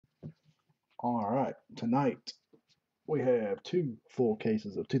All right, tonight we have two full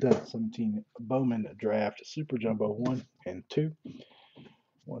cases of 2017 Bowman Draft Super Jumbo 1 and 2.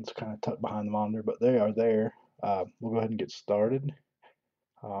 One's kind of tucked behind the monitor, but they are there. We'll go ahead and get started.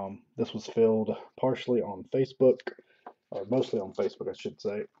 This was filled partially on Facebook, or mostly on Facebook, I should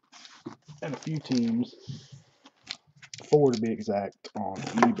say, and a few teams, four to be exact, on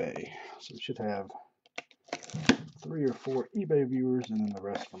eBay. So we should have 3 or 4 eBay viewers, and then the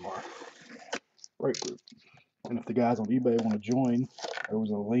rest from our break group. And if the guys on eBay want to join, there was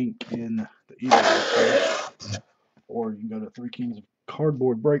a link in the eBay website, or you can go to Three Kings of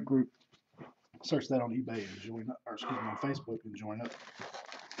Cardboard break group, search that on eBay and join up, or excuse me, on Facebook and join up.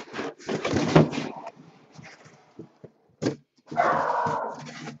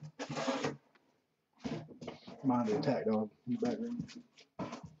 Mind the attack dog in the background.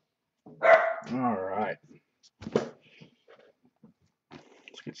 All right,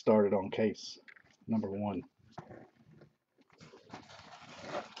 let's get started on case number 1.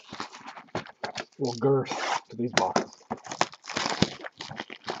 A little girth to these boxes.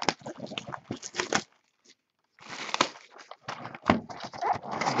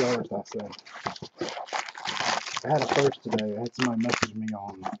 Girth, I said. I had a first today. I had somebody message me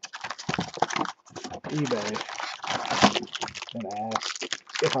on eBay and ask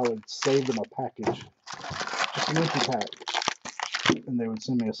if I would save them a package, just an empty pack, and they would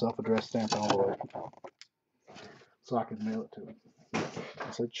send me a self-addressed stamp envelope so I could mail it to them.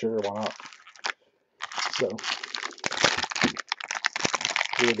 I said, sure, why not? So,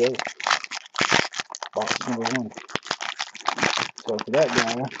 here we go. Box number 1. So for that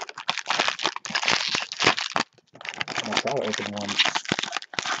guy, I'll try to open one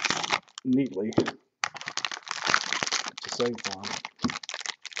neatly to save for him.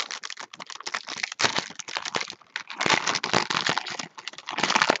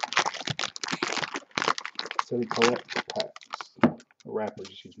 So he collects packs, wrappers,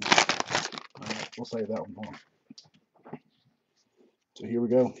 excuse me. Alright, we'll save that one for him. So here we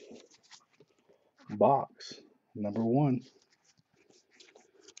go. Box number 1.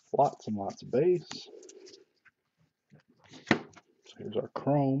 Lots and lots of base. So here's our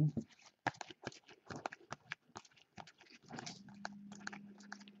chrome.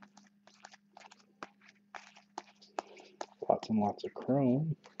 Lots and lots of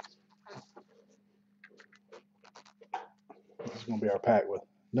chrome. This is going to be our pack with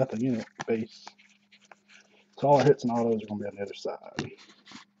nothing in it, base. So all our hits and autos are going to be on the other side.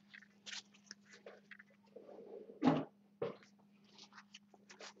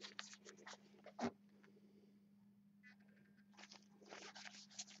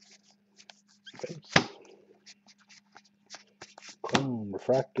 Base. Chrome,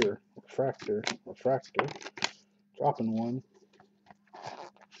 refractor, refractor, refractor. Dropping one.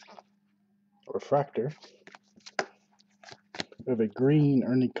 Refractor. We have a green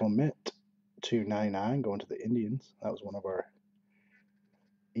Ernie Clement, $2.99, going to the Indians. That was one of our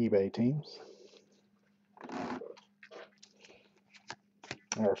eBay teams.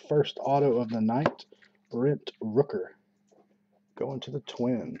 Our first auto of the night, Brent Rooker, going to the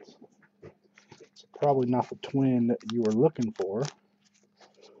Twins. It's probably not the twin that you were looking for.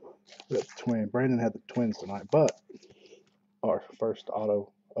 That's the twin. Brandon had the Twins tonight, but our first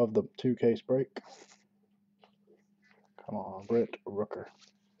auto of the 2-case break. Come on, Brent Rooker.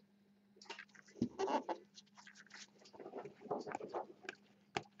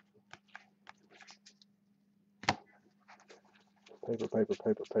 Paper, paper,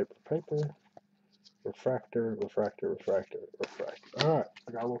 paper, paper, paper. Refractor, refractor, refractor, refractor. All right,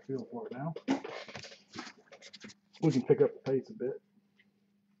 I got a little feel for it now. We can pick up the pace a bit,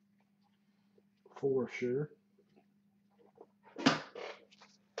 for sure.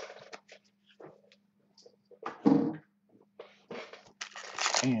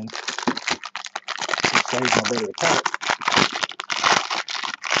 And it saves my better attack.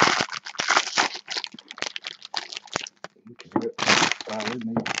 You can do it. Dial in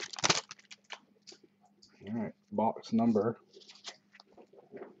me. All right, box number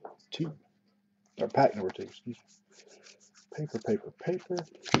 2, or pack number 2, excuse me. Paper, paper, paper.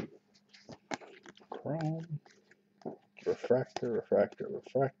 Chrome. Refractor, refractor,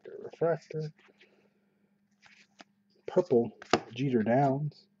 refractor, refractor. Purple Jeter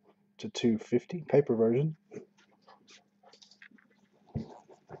Downs to 250, paper version.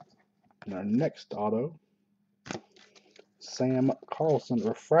 And our next auto, Sam Carlson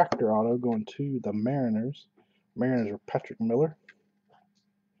refractor auto, going to the Mariners. Mariners are Patrick Miller.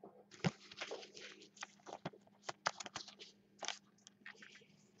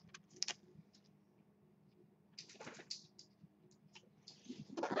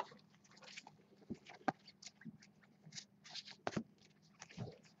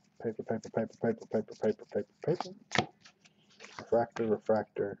 paper, paper, paper, paper, paper, paper, paper, paper, refractor,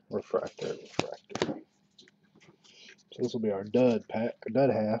 refractor, refractor, refractor. So this will be our dud pack, or dud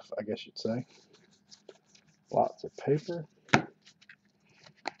half, I guess you'd say. Lots of paper. There's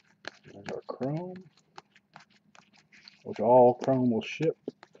our chrome, which all chrome will ship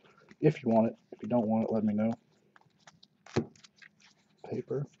if you want it. If you don't want it, let me know.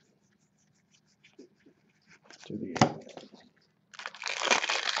 Paper to the end.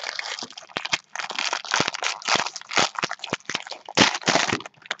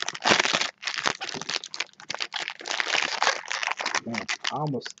 Man, I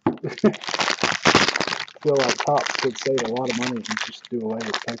almost feel like Topps could save a lot of money and just do away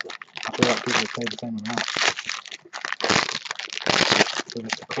with paper. I feel like people would pay the same amount for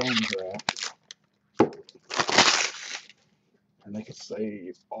just a chrome draft. And they could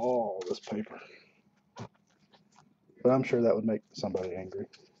save all this paper. But I'm sure that would make somebody angry.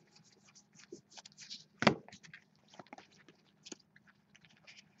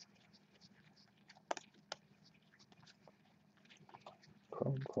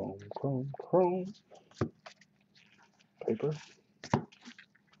 Chrome, chrome, chrome, chrome. Paper.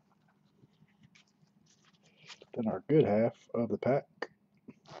 Then our good half of the pack.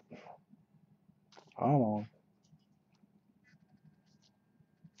 Come on.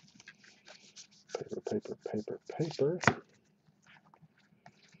 Paper, paper, paper, paper.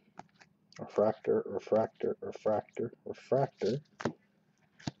 Refractor, refractor, refractor, refractor.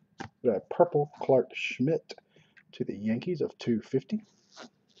 We got purple Clark Schmidt to the Yankees of 250.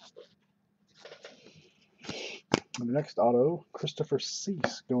 And the next auto, Christopher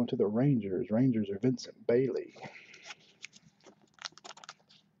Cease going to the Rangers. Rangers are Vincent Bailey.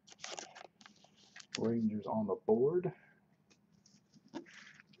 Rangers on the board.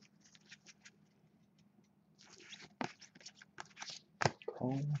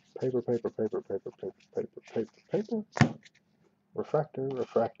 Chrome, paper, paper, paper, paper, paper, paper, paper, paper. Refractor,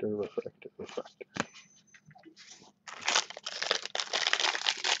 refractor, refractor, refractor.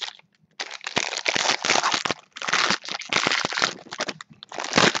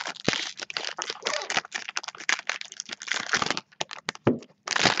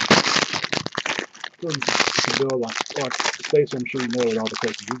 To build like Stacey, I'm sure you know with all the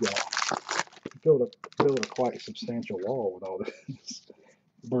cases you got. Build a quite substantial wall with all these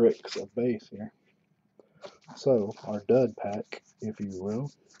bricks of base here. So our dud pack, if you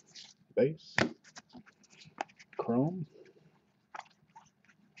will, base, chrome,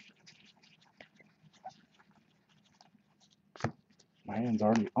 my hand's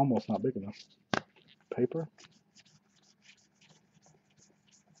already almost not big enough, paper,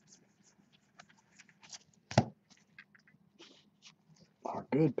 our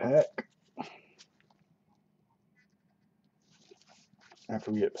good pack,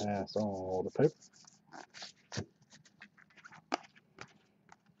 after we get past all the paper,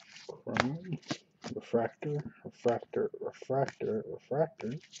 chrome, refractor, refractor, refractor,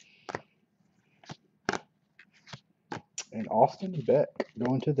 refractor, and Austin Beck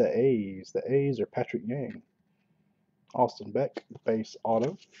going to the A's. The A's are Patrick Yang. Austin Beck, base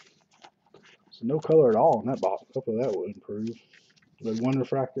auto. So no color at all in that box. Hopefully that will improve. The one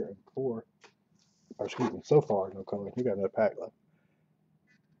refractor and four, or excuse me, so far no color. We got another pack left.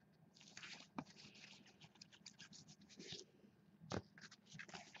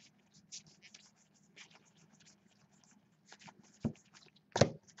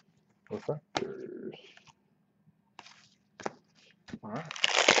 Refractors. All right.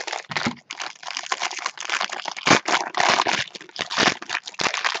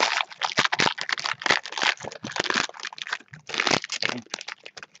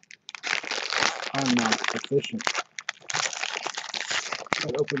 I'm not efficient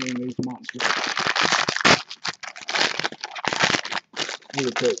at opening these monsters. We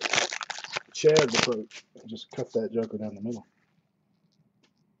would take Chad's approach and just cut that joker down the middle.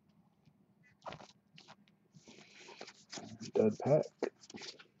 Dud pack.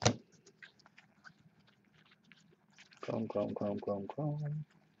 Chrome, chrome, chrome, chrome, chrome.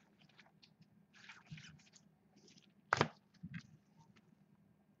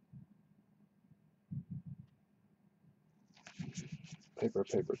 Paper,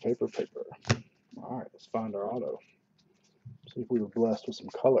 paper, paper, paper. All right, let's find our auto. See if we were blessed with some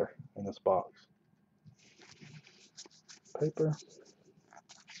color in this box. Paper.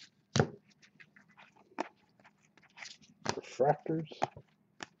 Refractors.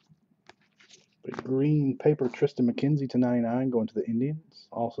 The green paper Tristan McKenzie to 99 going to the Indians.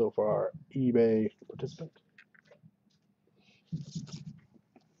 Also for our eBay participant.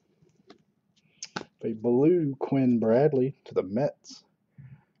 A blue Quinn Bradley to the Mets.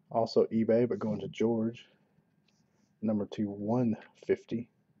 Also eBay, but going to George. Number 2, 150.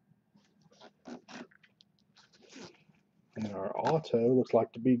 And our auto looks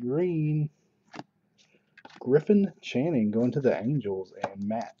like to be green. Griffin Channing going to the Angels, and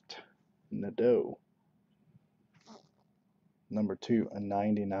Matt Nadeau. Number 2, a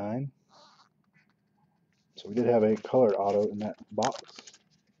 99. So we did have a colored auto in that box.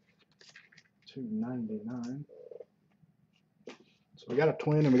 299. So we got a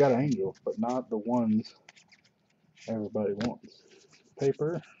twin and we got an angel, but not the ones everybody wants.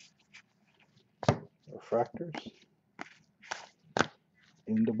 Paper, refractors,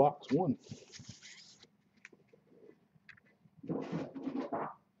 into box 1.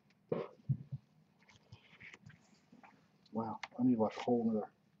 Wow, I need like a whole other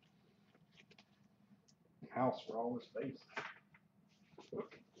house for all this space.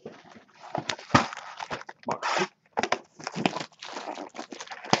 Box 2.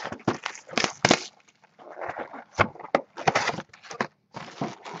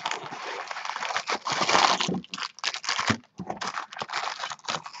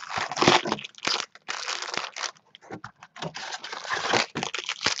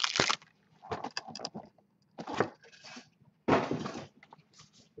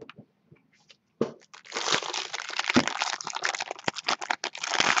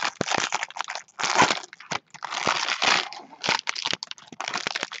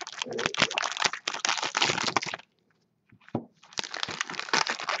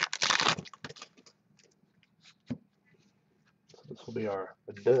 So this will be our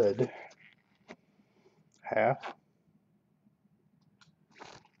dud half.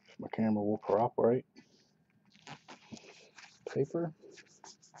 If my camera will cooperate. Paper,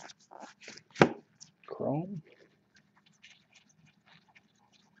 chrome,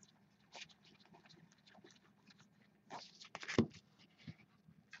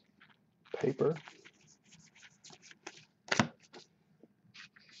 paper,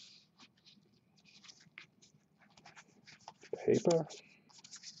 paper,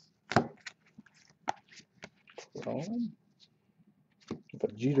 chrome. If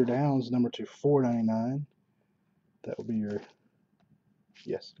a Jeter Downs number 2, 499. That will be your,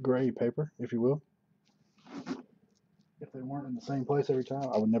 yes, gray paper, if you will. If they weren't in the same place every time,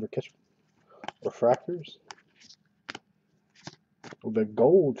 I would never catch them. Refractors. With a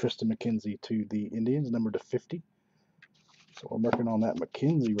gold Tristan McKenzie to the Indians, number 50. So we're working on that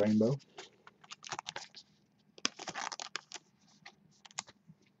McKenzie rainbow.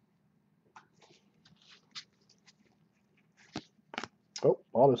 Oh,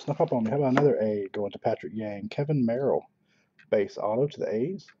 auto snuck up on me. How about another A going to Patrick Yang? Kevin Merrill, base auto to the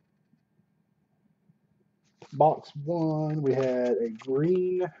A's. Box 1, we had a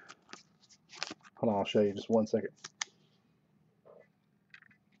green. Hold on, I'll show you just 1 second.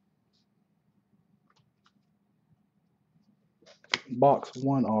 Box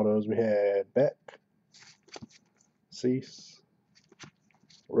 1 autos, we had Beck, Cease,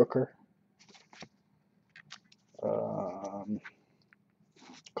 Rooker,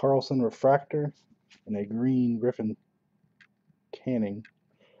 Carlson refractor, and a green Griffin Canning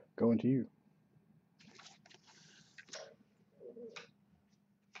going to you.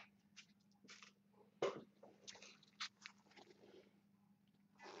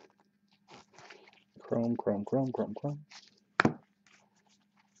 Chrome, chrome, chrome, chrome, chrome.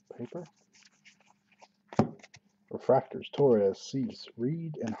 Paper. Refractors, Torres, Cease,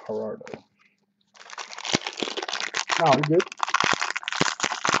 Reed, and Gerardo. Oh, you're good.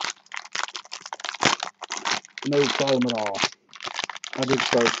 No problem at all. I did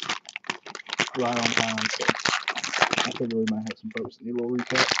start right on time, so I figured we might have some folks that need a little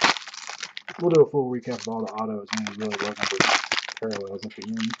recap. We'll do a full recap of all the autos and then really look under parallels at the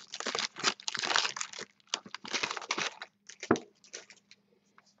end.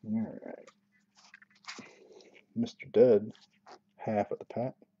 Alright. Mr. Dead, half at the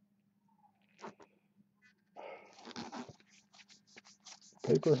pack.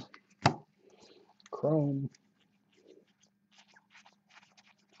 Paper. Chrome.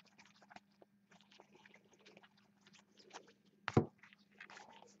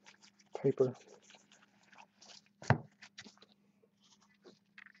 Paper.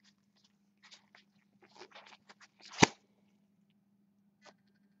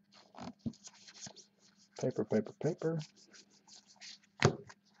 Paper, paper, paper.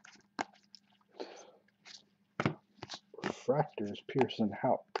 Refractors, Pearson,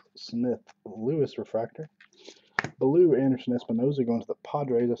 Houck, Smith, Lewis refractor. Blue, Anderson Espinosa going to the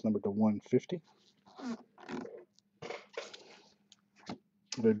Padres. That's numbered to 150.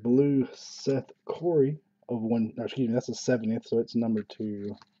 The blue, Seth Corey of one. Or excuse me, that's the 70th, so it's numbered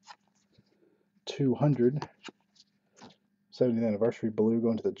to 200 70th anniversary blue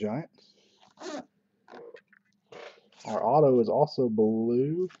going to the Giants. Our auto is also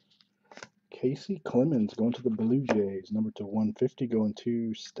blue. Casey Clemens going to the Blue Jays. Number to 150 going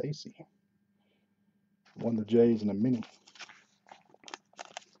to Stacy. Won the Jays in a mini.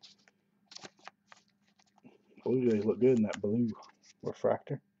 Blue Jays look good in that blue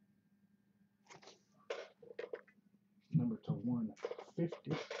refractor. Number to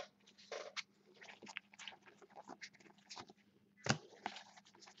 150.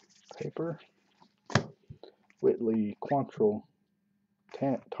 Paper. Whitley, Quantrill,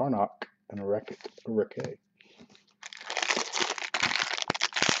 Tarnock, and a Rickey.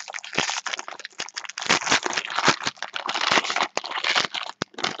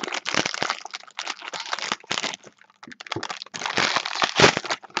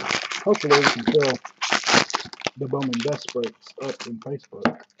 Hopefully we can fill the Bowman desk breaks up in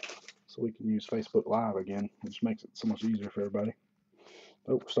Facebook so we can use Facebook Live again, which makes it so much easier for everybody.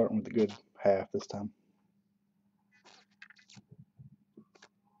 Oh, we're starting with the good half this time.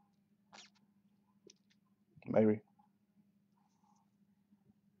 Maybe.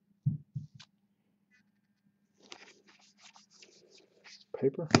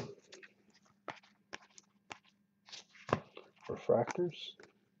 Paper. Refractors.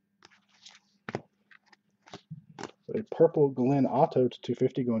 A purple Glenn Otto to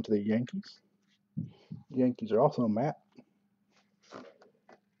 250 going to the Yankees. Yankees are also matte.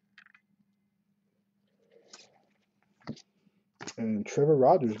 And Trevor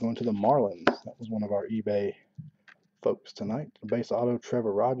Rogers going to the Marlins. That was one of our eBay folks tonight. Base auto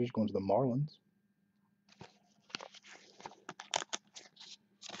Trevor Rogers going to the Marlins.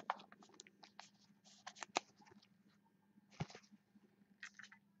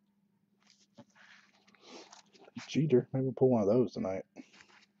 Jeter, maybe we'll pull one of those tonight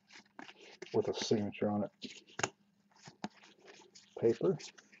with a signature on it. Paper.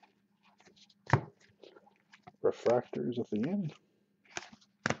 Refractors at the end.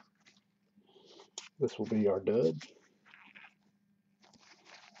 This will be our dud.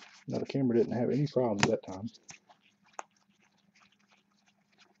 Now the camera didn't have any problems that time.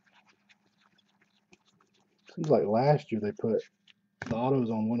 Seems like last year they put the autos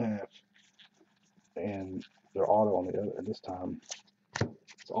on one half and their auto on the other. This time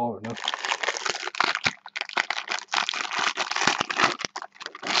it's all or nothing.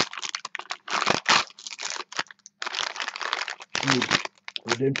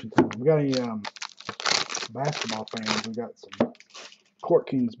 Redemption time. We got any basketball fans? We got some Court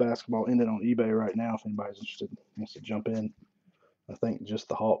Kings basketball ended on eBay right now. If anybody's interested, wants to jump in. I think just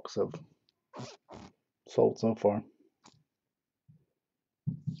the Hawks have sold so far.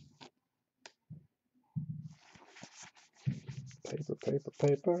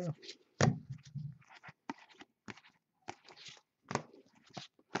 Paper.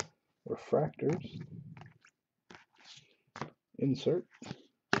 Refractors. Insert.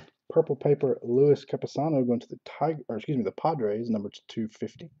 Purple paper, Luis Campusano going to the the Padres, number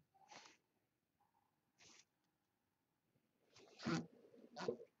 250.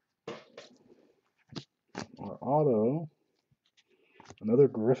 Our auto, another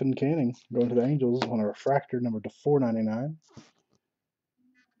Griffin Canning going to the Angels on a refractor, number to 499.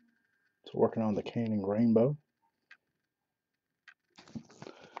 So working on the Canning Rainbow.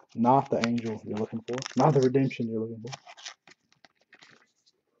 Not the Angel you're looking for. Not the Redemption you're looking for.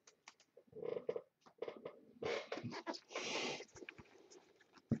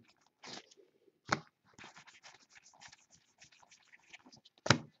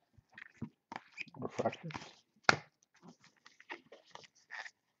 Refractor.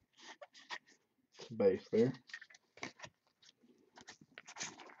 Base there.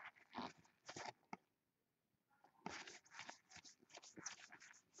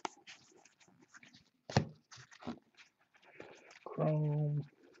 Chrome.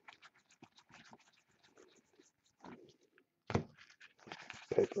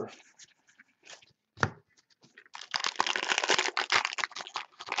 Paper.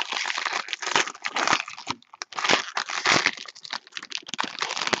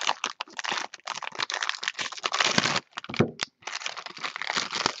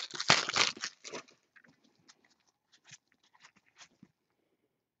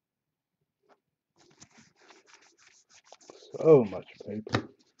 So much paper.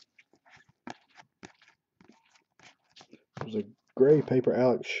 There's a gray paper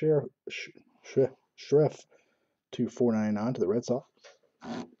Alex Schreff to 499 to the Red Sox.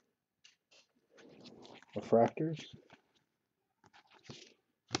 Refractors.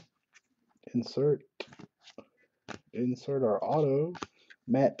 Insert our auto.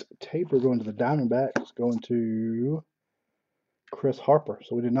 Matt Tabor going to the Diamondbacks, going to Chris Harper.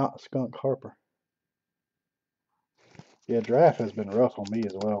 So we did not skunk Harper. Yeah, draft has been rough on me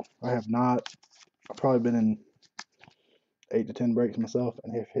as well. I've probably been in 8 to 10 breaks myself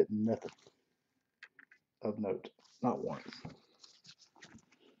and have hit nothing of note. Not once.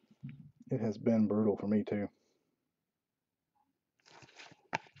 It has been brutal for me too.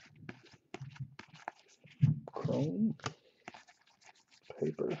 Chrome,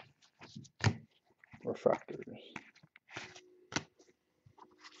 paper, refractors.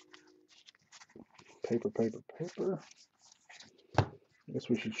 Paper. I guess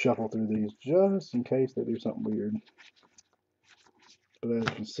we should shuffle through these just in case they do something weird. But as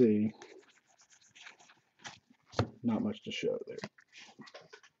you can see, not much to show there.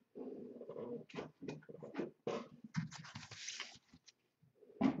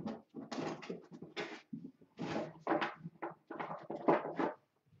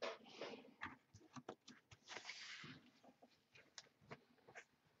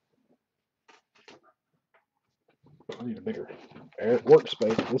 I need a bigger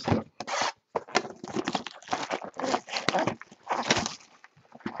workspace for this stuff.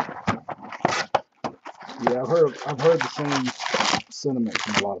 Yeah, I've heard the same sentiment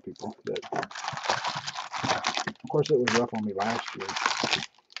from a lot of people. That, of course, it was rough on me last year.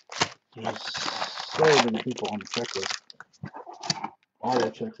 There's just so many people on the checklist, all the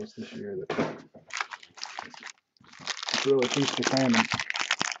checklists this year, that it's really feast or famine.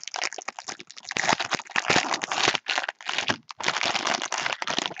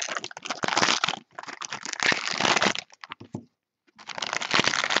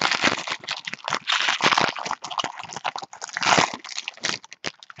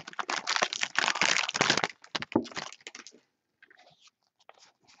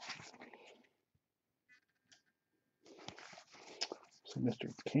 So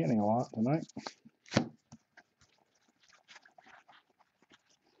Mr. Canning a lot tonight.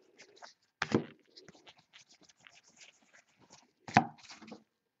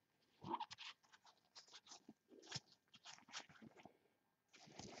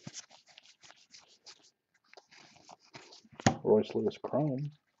 Royce Lewis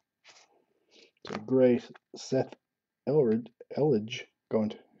Chrome. So gray Seth Elledge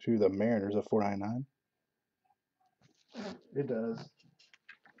going to the Mariners of 499. It does.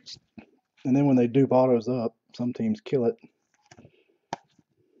 And then when they dupe autos up, some teams kill it.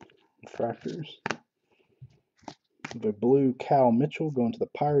 Refractors. The blue Cal Mitchell going to the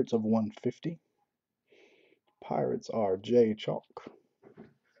Pirates of 150. Pirates are J Chalk.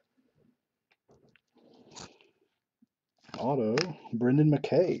 Auto, Brendan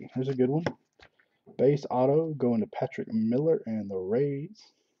McKay. Here's a good one. Base auto going to Patrick Miller and the Rays.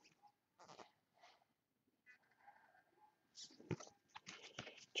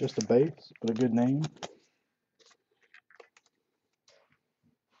 Just a base, but a good name.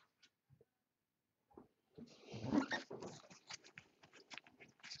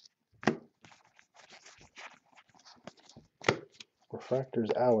 Refractors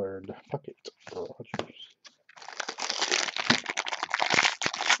Allard, Puckett, Rogers.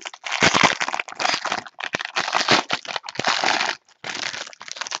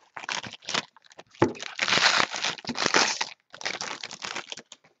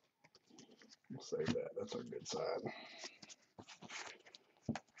 We'll save that. That's our good side.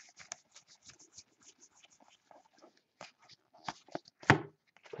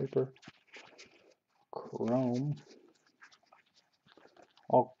 Paper. Chrome.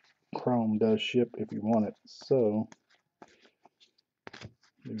 All Chrome does ship if you want it, so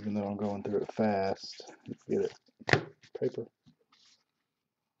even though I'm going through it fast, you get it. Paper.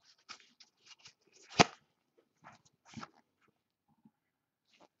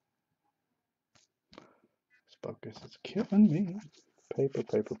 This focus is killing me.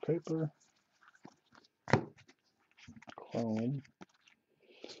 Paper. Chrome.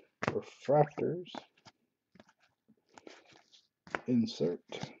 Refractors. Insert.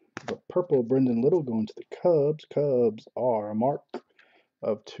 The purple Brendan Little going to the Cubs. Cubs are a mark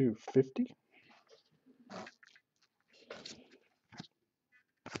of 250.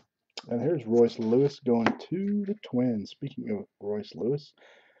 And here's Royce Lewis going to the Twins. Speaking of Royce Lewis,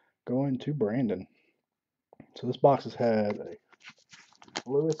 going to Brandon. So this box has had a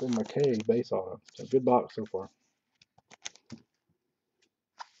Lewis and McKay base auto. So good box so far.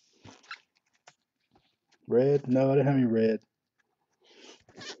 Red? No, I didn't have any red.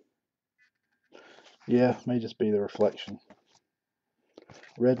 Yeah, may just be the reflection.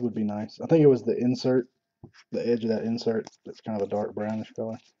 Red would be nice. I think it was the insert, the edge of that insert that's kind of a dark brownish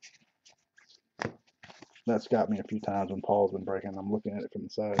color. That's got me a few times when Paul's been breaking. I'm looking at it from the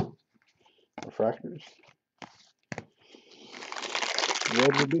side. Refractors.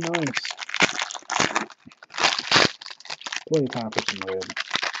 Red would be nice. Plenty of time for some red.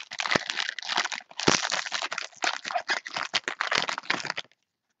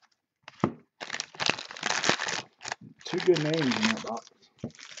 Two good names in that box.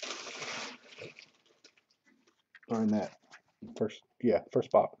 Or in that first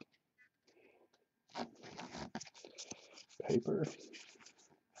box. Paper.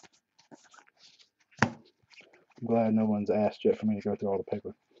 I'm glad no one's asked yet for me to go through all the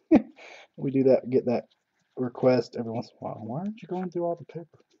paper. We do that, get that request every once in a while. Why aren't you going through all the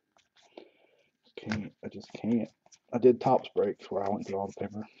paper? Can't. I just can't. I did Topps breaks where I went through all the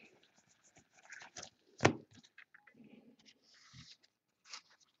paper.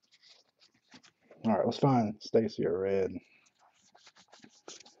 All right, let's find Stacy a red.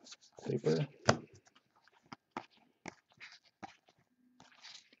 Paper.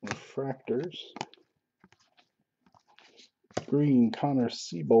 Refractors. Green Connor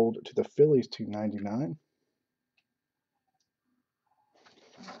Siebold to the Phillies, $2.99.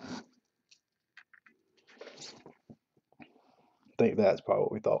 I think that's probably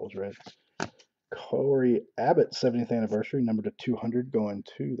what we thought was red. Corey Abbott, 70th anniversary, number to 200, going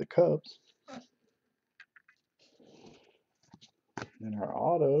to the Cubs. And our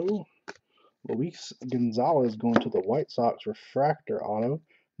auto, Luis Gonzalez going to the White Sox, refractor auto,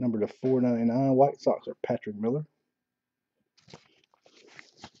 number to 499. White Sox are Patrick Miller.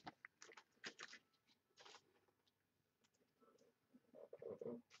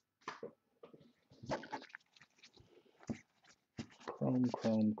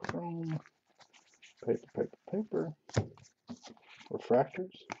 Chrome. Paper.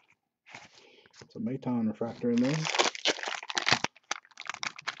 Refractors. It's a Maton refractor in there.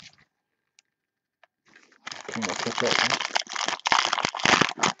 Can't catch that one.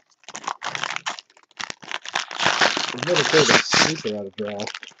 We've never pulled a sleeper out of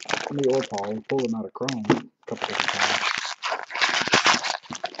draft. Me or Paul, we pulled him out of Chrome a couple different times.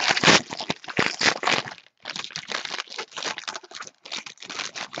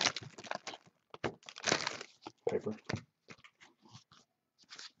 Paper.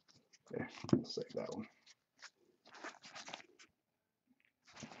 Yeah, let's save that one.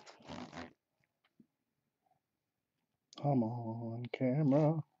 Come on,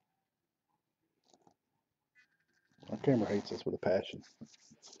 camera. Our camera hates us with a passion.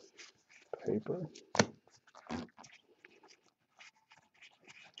 Paper.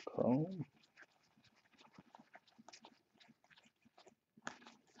 Chrome.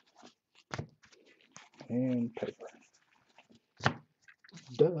 And paper.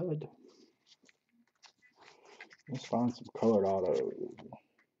 Dud. Let's find some colored autos.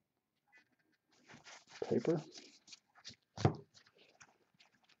 Paper.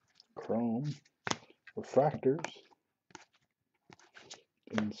 Chrome. Refractors.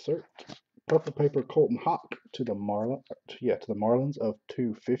 Insert. Purple paper Colton Hawk to the Marlins of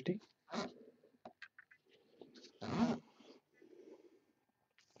 250.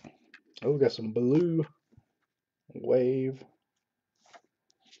 Oh, we got some blue wave.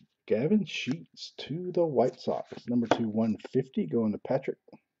 Gavin Sheets to the White Sox, number 2/150, going to Patrick.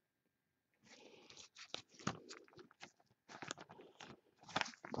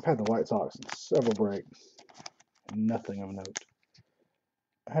 I've had the White Sox in several breaks. Nothing of note.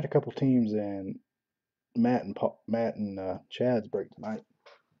 I had a couple teams in Matt and Chad's break tonight.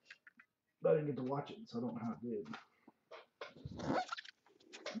 But I didn't get to watch it, so I don't know how it did.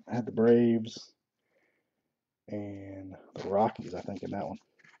 I had the Braves and the Rockies, I think, in that one.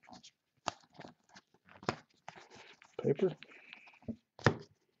 Paper.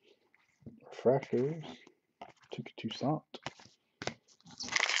 Refractors. Tuki Toussaint.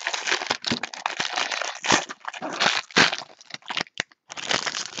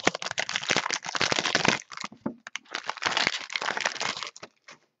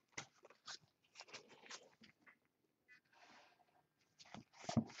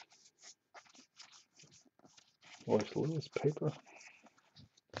 Royce Lewis paper.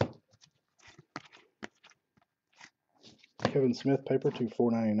 Kevin Smith paper to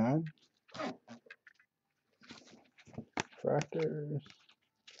 $4.99. Refractors.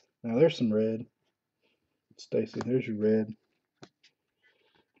 Now there's some red. Stacy, there's your red.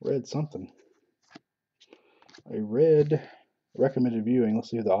 Red something. A red recommended viewing. Let's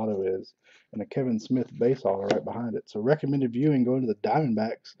see who the auto is. And a Kevin Smith base auto right behind it. So recommended viewing going to the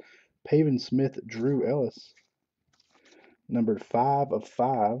Diamondbacks. Pavin Smith, Drew Ellis. Numbered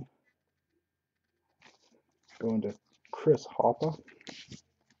 5/5. Going to Chris Hopper.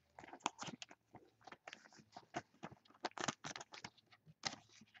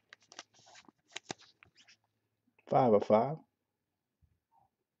 5 of 5.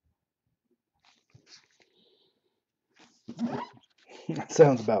 That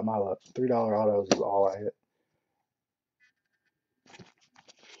sounds about my luck. $3 autos is all I hit.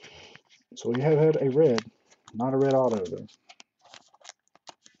 So we have had a red, not a red auto though.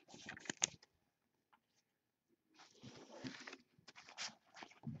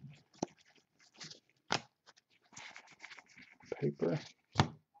 Paper.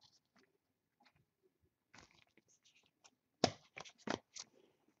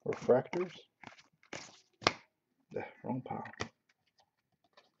 Refractors. Wrong pile.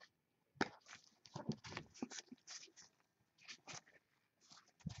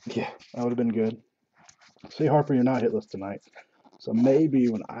 Yeah, that would have been good. See, Harper, you're not hitless tonight. So maybe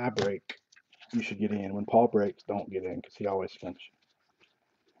when I break, you should get in. When Paul breaks, don't get in because he always stumps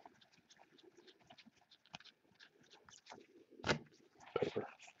you. Paper.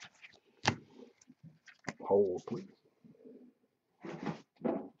 Hold, please.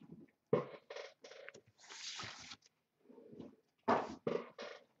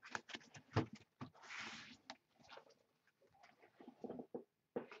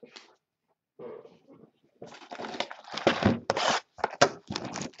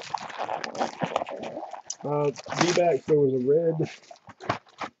 D-backs, there was a red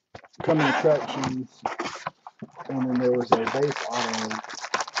coming attractions, and then there was a base auto.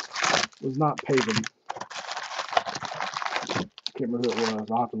 It was not paving. Can't remember who it was.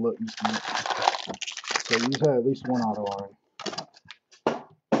 I'll have to look and see. So you had at least one auto already.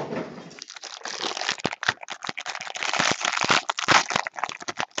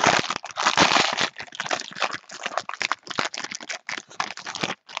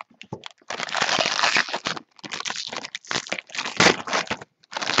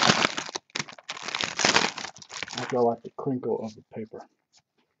 I feel like the crinkle of the paper.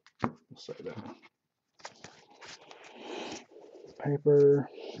 Let's say that. Paper.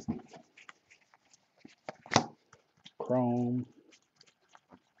 Chrome.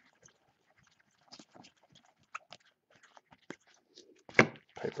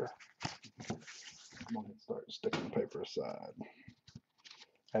 Paper. I'm going to start sticking the paper aside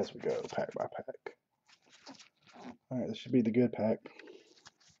as we go, pack by pack. Alright, this should be the good pack.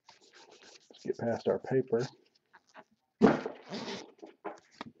 Let's get past our paper.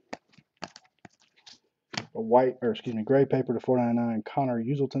 A gray paper to 499. Connor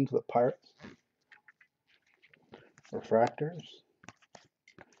Uselton to the Pirates. Refractors.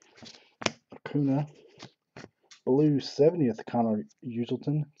 Acuna. Blue 70th Connor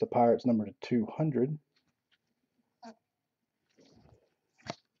Uselton. The Pirates number to 200.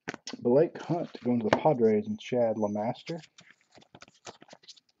 Blake Hunt going to the Padres and Chad LeMaster.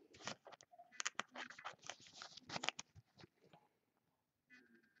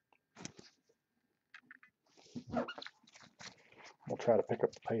 We'll try to pick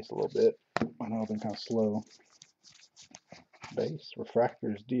up the pace a little bit. I know I've been kind of slow. Base.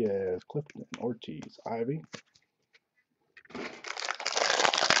 Refractors. Diaz. Clifton. Ortiz. Ivy.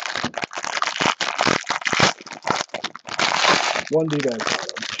 One D-bag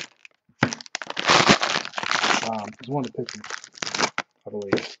auto. It's one of the pictures, I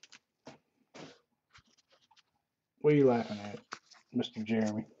believe. What are you laughing at, Mr.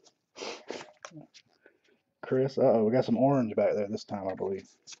 Jeremy? Chris, uh-oh, we got some orange back there this time, I believe.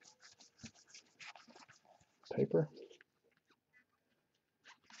 Paper.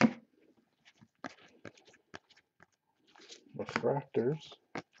 Refractors.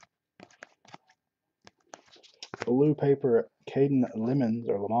 Blue paper, Caden Lemons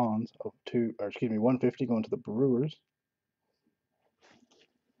or Lemons of 150 going to the Brewers.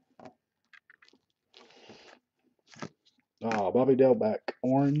 Bobby Delback,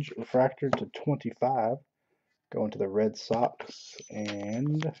 orange refractor to 25 going to the Red Sox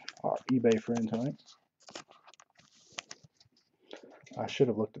and our eBay friend tonight. I should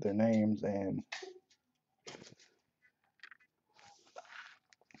have looked at their names and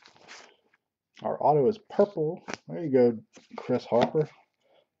our auto is purple. There you go, Chris Harper.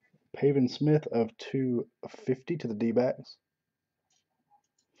 Pavin Smith of 250 to the D-backs.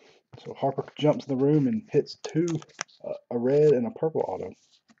 So Harper jumps in the room and hits two, a red and a purple auto.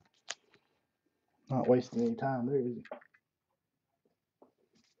 Not wasting any time there, is he?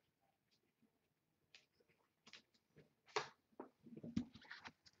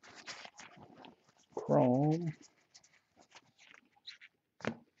 Chrome.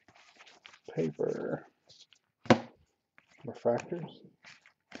 Paper. Refractors.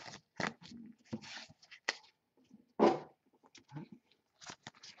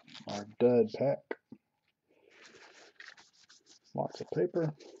 Our dud pack. Lots of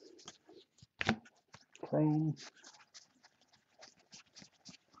paper. Chrome.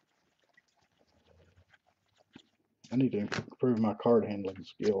 I need to improve my card handling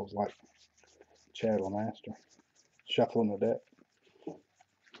skills like Chad Master. Shuffling the deck.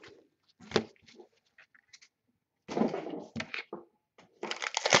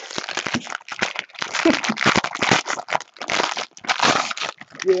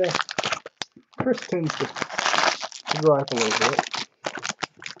 Yeah, Chris tends to gripe a little bit.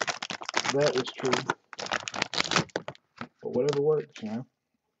 That is true. But whatever works, you know.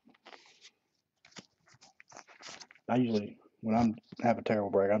 I usually, when I'm have a terrible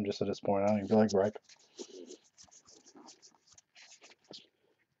break, I'm just at this point. I don't even feel like gripe.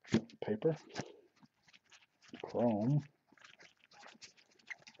 Paper. Chrome.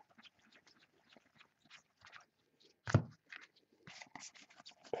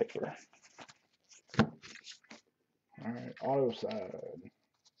 Paper. Alright, auto side.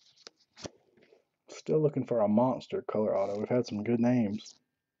 Still looking for a monster color auto. We've had some good names.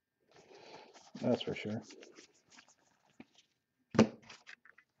 That's for sure.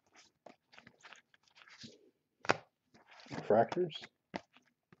 Refractors.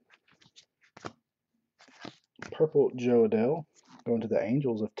 Purple Joe Adele. Going to the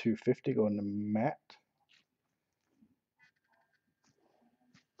Angels of 250. Going to Matt.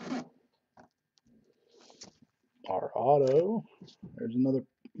 Our auto. There's another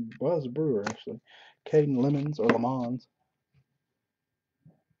Buzz Brewer, actually. Caden Lemons or Lemons.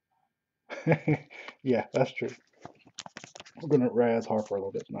 Yeah, that's true. We're going to razz Harper a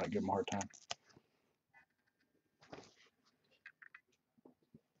little bit tonight, give him a hard time.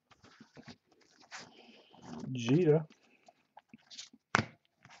 Jeter.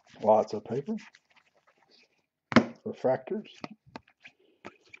 Lots of paper. Refractors.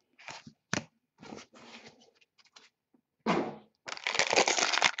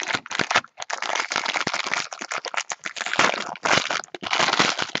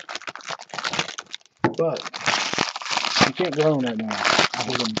 But you can't groan right now. I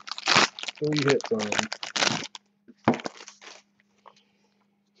hit him 3 hits already.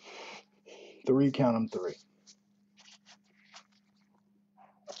 3, count them 3.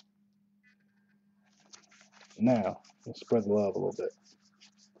 Now, let's spread the love a little bit.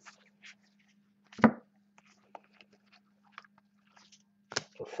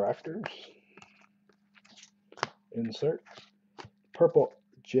 Refractors. Insert. Purple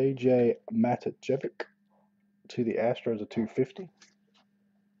JJ Matajevic to the Astros of 250.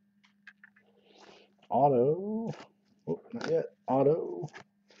 Auto. Oh, not yet. Auto.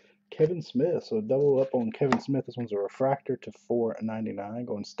 Kevin Smith. So double up on Kevin Smith. This one's a refractor to 4.99.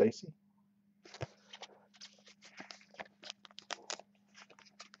 Going Stacy.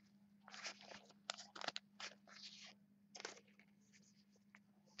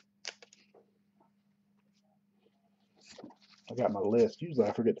 I got my list. Usually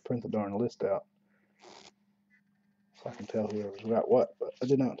I forget to print the darn list out, so I can tell whoever's got what, but I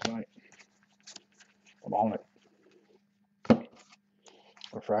did not tonight. I'm on it.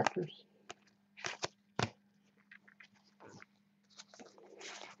 Refractors.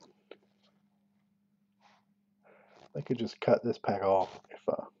 They could just cut this pack off, if,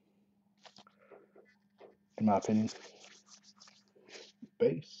 in my opinion.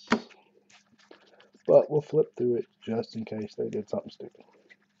 Base. But we'll flip through it just in case they did something stupid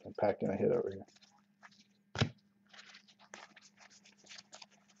and packed in a hit over here.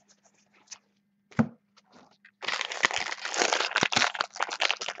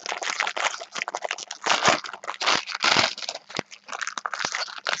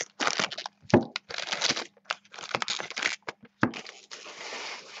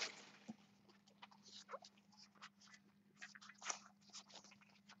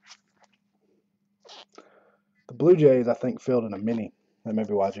 The Blue Jays, I think, filled in a mini. That may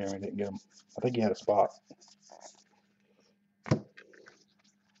be why Jeremy didn't get them. I think he had a spot.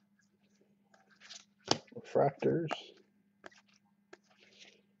 Refractors.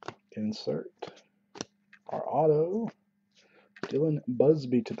 Insert. Our auto. Dylan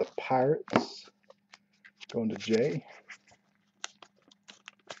Busby to the Pirates. Going to Jay.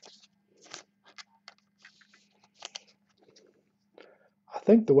 I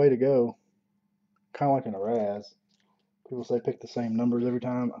think the way to go, kind of like in a Raz, people say pick the same numbers every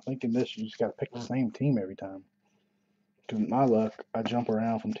time. I think in this you just got to pick the same team every time. To my luck, I jump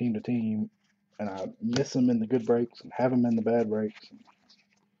around from team to team, and I miss them in the good breaks and have them in the bad breaks.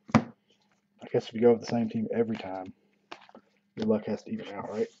 I guess if you go with the same team every time, your luck has to even out,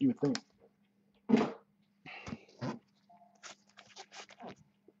 right? You would think.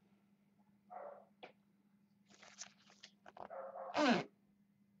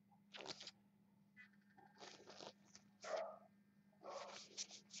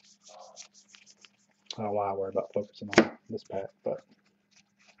 Oh why I worry about focusing on this pack, but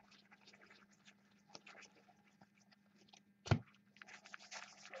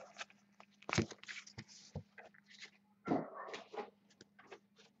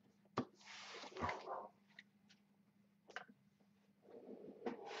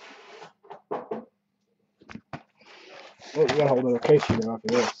well, we got a whole other case here after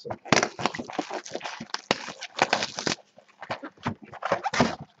this. So.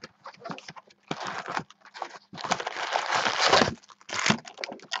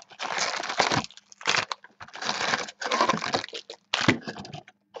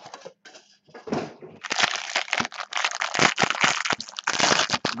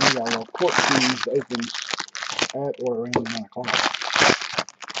 We got a little court keys to open at or around 9 o'clock.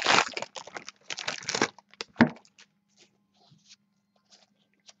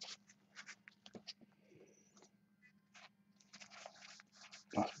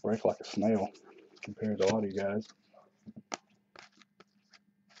 I break like a snail compared to a lot of you guys.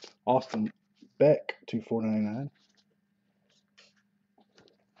 Austin Beck to $4.99.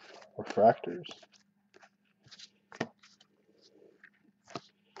 Refractors.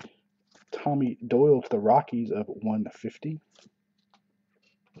 Tommy Doyle to the Rockies of $150.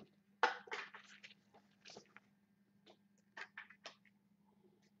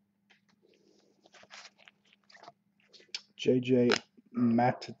 JJ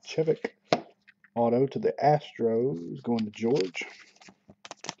Matijevic auto to the Astros going to George.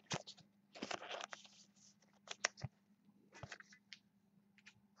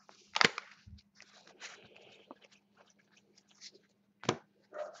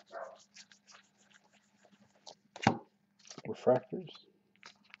 Refractors.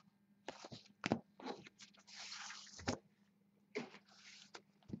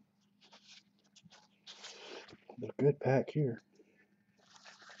 A good pack here.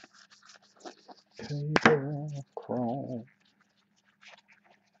 Paper, chrome.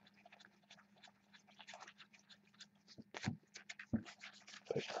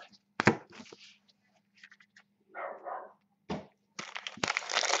 Paper.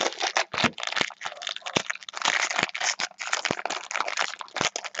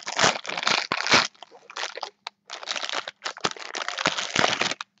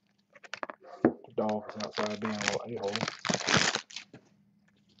 The dog is outside being a little a-hole.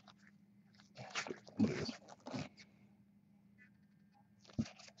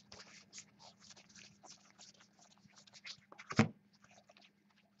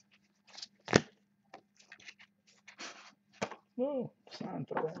 Oh, sign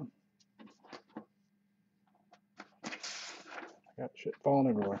fell down. I got shit falling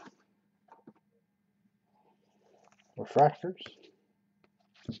everywhere. Refractors.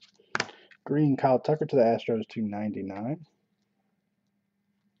 Green Kyle Tucker to the Astros $2.99.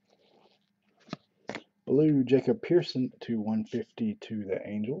 Blue Jacob Pearson to $150 to the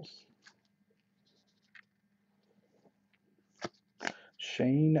Angels.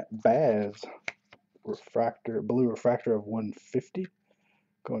 Shane Baz refractor, blue refractor of $150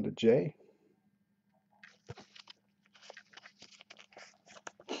 going to Jay.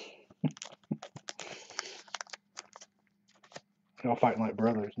 Y'all fighting like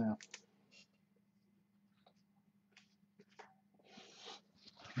brothers now.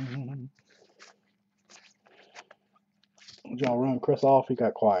 Y'all run Chris off? He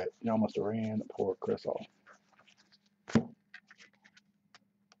got quiet. Y'all must have ran poor Chris off.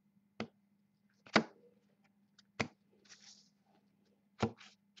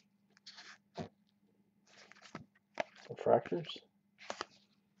 Refractors.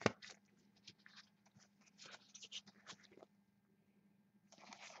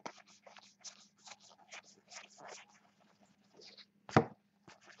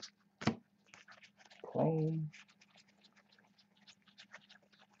 Chrome.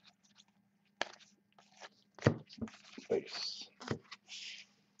 Base.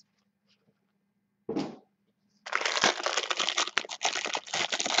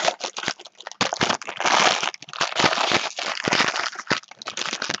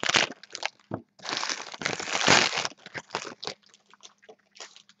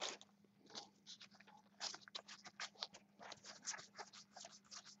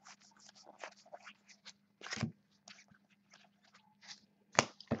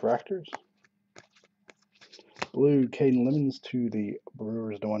 Refractors. Blue Caden Lemons to the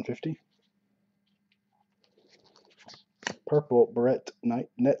Brewers to $150. Purple Brett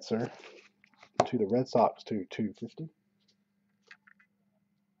Netzer to the Red Sox to $250.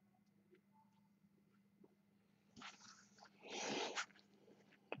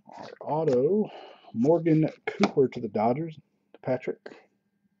 Auto Morgan Cooper to the Dodgers to Patrick.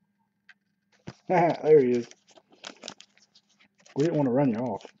 There he is. We didn't want to run you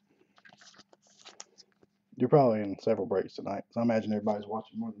off. You're probably in several breaks tonight, so I imagine everybody's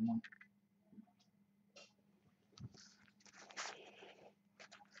watching more than one.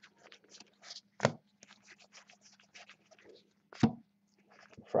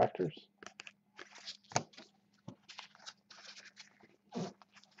 Fractors.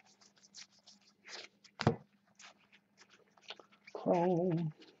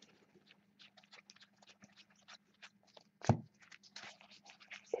 Chrome.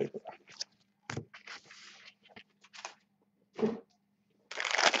 Paper.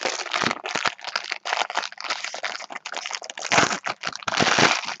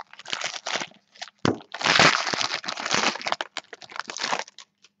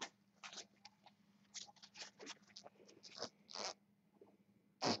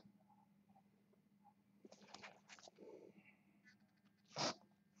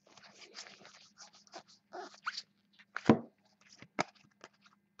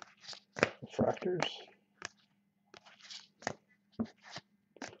 Fractors.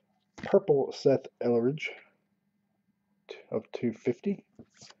 Purple Seth Elleridge of 250.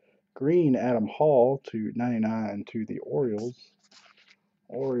 Green Adam Hall to 99 to the Orioles.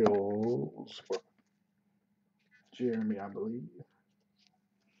 Orioles. Jeremy, I believe.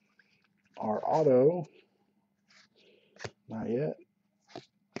 Our auto. Not yet.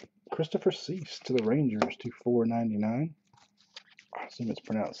 Christopher Cease to the Rangers to 499. I assume it's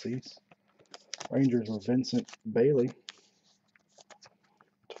pronounced Cease. Rangers were Vincent Bailey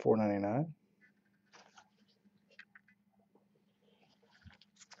to 499.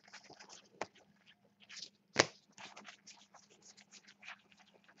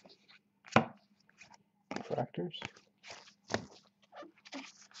 Fractors.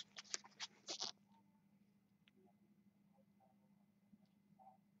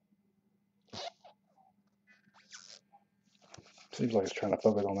 Seems like it's trying to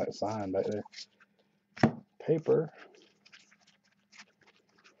focus on that sign back there. Paper.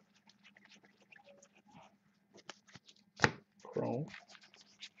 Chrome.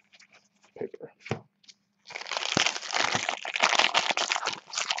 Paper.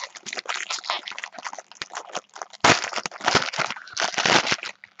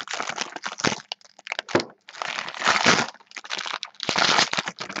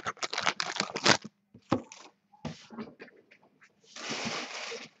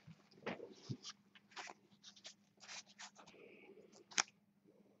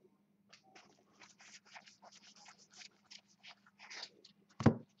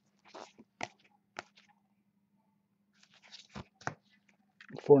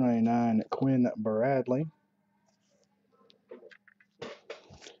 $4.99 Quinn Bradley.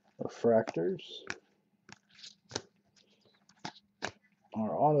 Refractors.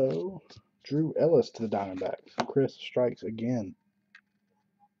 Our auto. Drew Ellis to the Diamondbacks. Chris strikes again.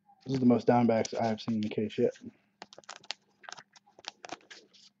 This is the most Diamondbacks I have seen in the case yet.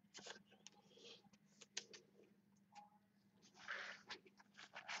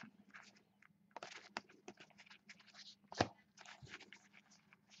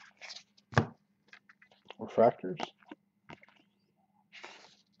 Refractors.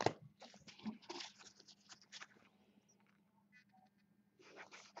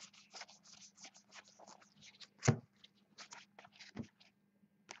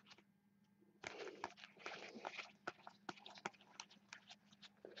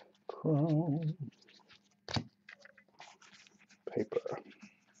 Chrome. Paper.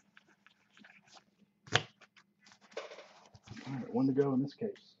 Alright, one to go in this case.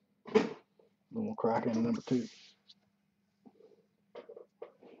 Then we'll crack into number 2.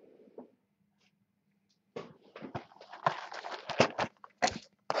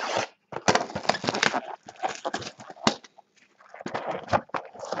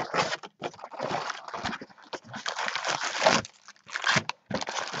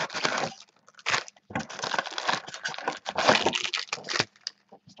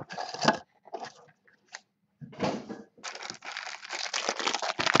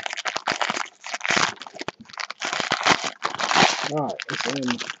 Alright, let's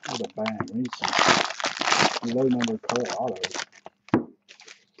end with a bang. We need some low number color autos.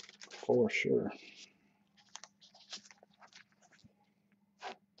 For sure.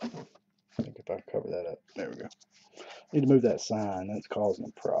 I think if I cover that up. There we go. Need to move that sign. That's causing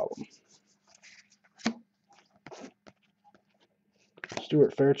a problem.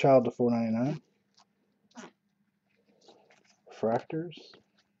 Stuart Fairchild to 499. Refractors.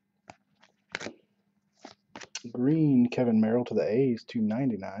 Green Kevin Merrill to the A's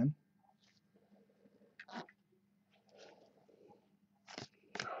 299.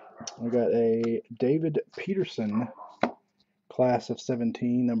 We got a David Peterson, class of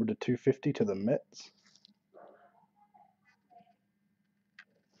 17, number to 250 to the Mets.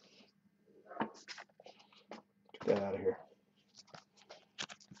 Get that out of here.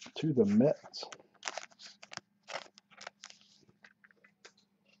 To the Mets.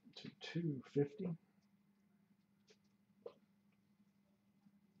 To 250.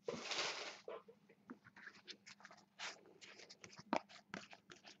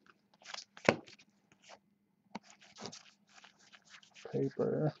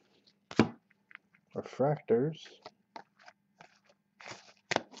 Paper. Refractors.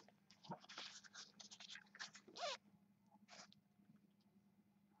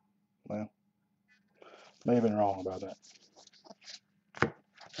 Well, may have been wrong about that.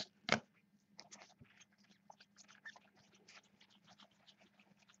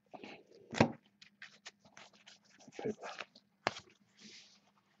 Paper.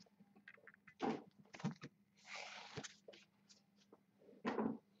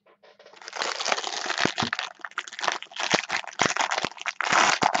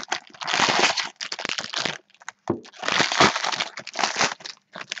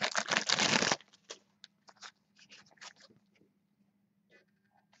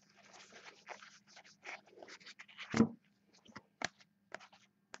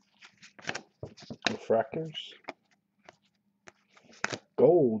 Refractors.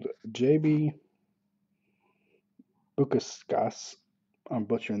 Gold, JB Bukaskas. I'm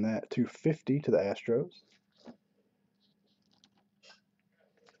butchering that. 250 to the Astros.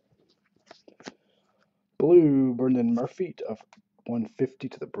 Blue, Brendan Murphy of 150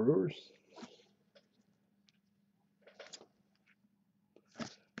 to the Brewers.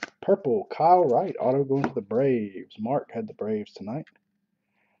 Purple, Kyle Wright, auto going to the Braves. Mark had the Braves tonight.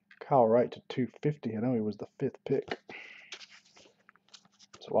 Kyle Wright to 250. I know he was the 5th pick.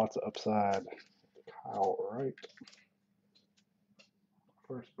 So lots of upside. Kyle Wright.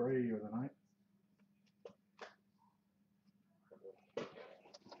 First Brave of the night.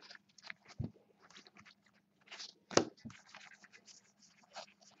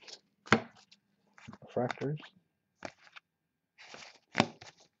 Refractors.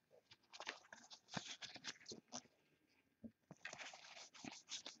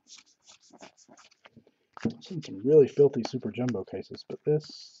 Seen some really filthy Super Jumbo cases, but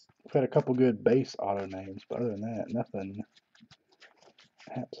this, we've had a couple good base auto names, but other than that, nothing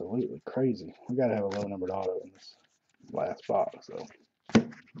absolutely crazy. We got to have a low numbered auto in this last box, so.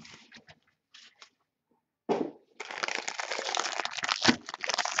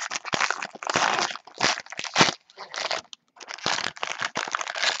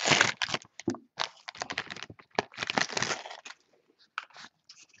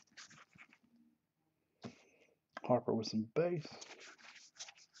 Harper with some base.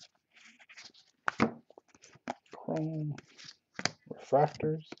 Chrome.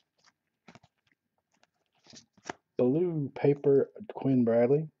 Refractors. Blue paper Quinn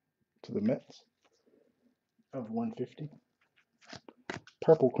Bradley to the Mets of 150.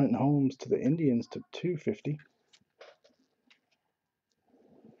 Purple Quentin Holmes to the Indians to 250.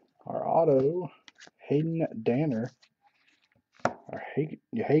 Our auto, Hayden Danner, or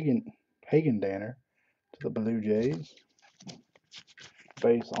Hagen Danner to the Blue Jays.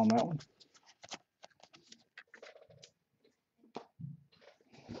 Base on that one.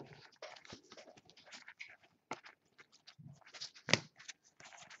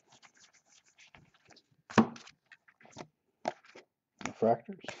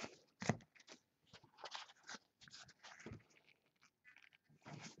 Refractors.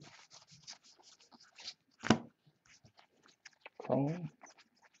 Chrome.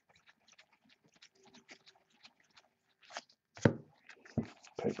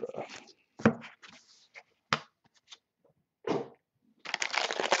 Paper.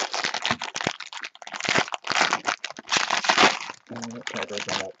 And that card right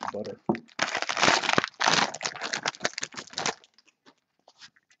there, like butter.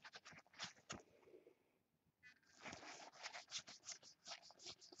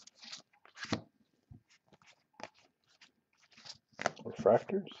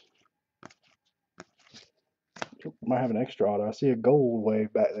 Refractors. Might have an extra auto. I see a gold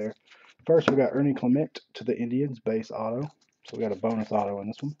wave back there. First, we got Ernie Clement to the Indians, base auto. So we got a bonus auto in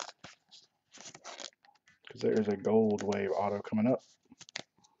this one. Because there is a gold wave auto coming up.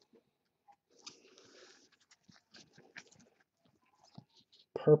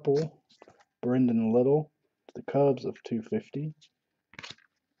 Purple, Brendan Little to the Cubs of 250.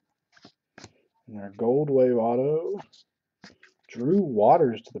 And our gold wave auto, Drew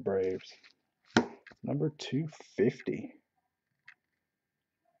Waters to the Braves, number 250.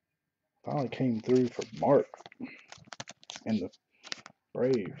 Finally came through for Mark and the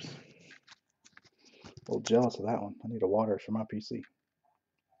Braves. A little jealous of that one. I need a Waters for my PC.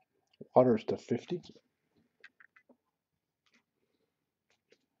 Waters to 50.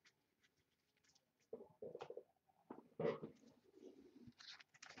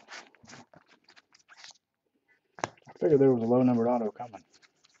 I figured there was a low numbered auto coming.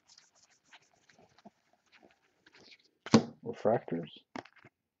 Refractors.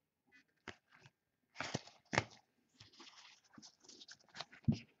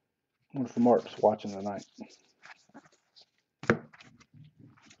 I wonder if Mark's watching tonight.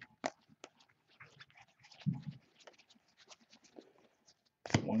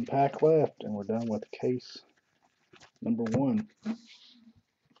 One pack left, and we're done with case number 1.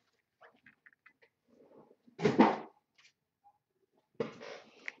 There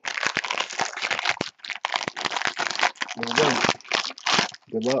we go.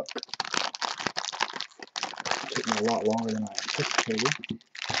 Good luck. Took me a lot longer than I anticipated.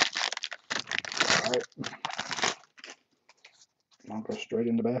 Alright. I'll go straight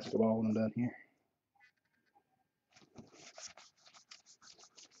into basketball when I'm done here.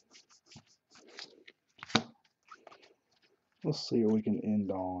 Let's see what we can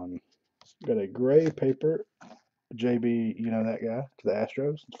end on. Got a gray paper. JB, you know that guy, to the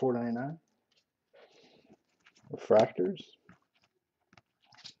Astros. It's $4.99. Refractors.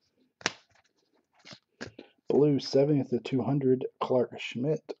 Blue 70th to 200, Clark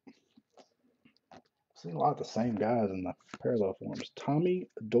Schmidt. Seen a lot of the same guys in the parallel forms. Tommy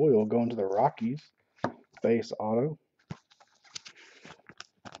Doyle going to the Rockies. Base auto.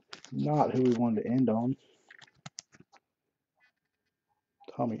 Not who we wanted to end on.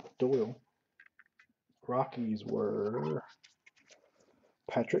 Tommy Doyle. Rockies were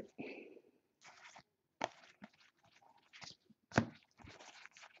Patrick.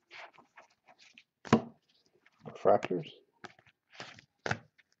 Refractors.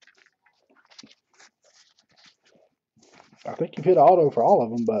 I think you've hit auto for all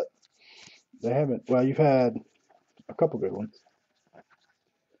of them, but they haven't. Well, you've had a couple good ones,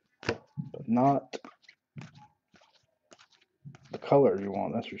 but not the color you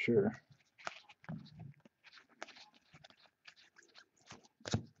want, that's for sure.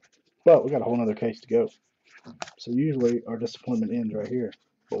 But we got a whole nother case to go. So usually our disappointment ends right here,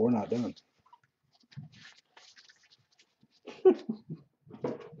 but we're not done.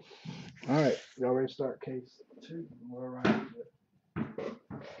 All right, y'all ready to start case 2? We're right into it.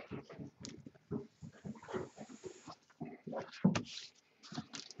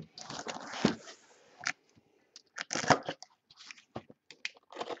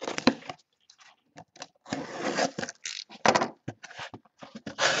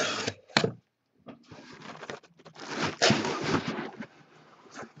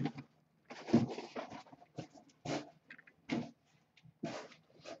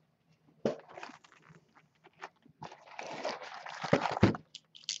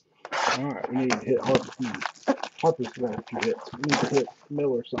 All right, we need to hit Harper's got a few hits. We need to hit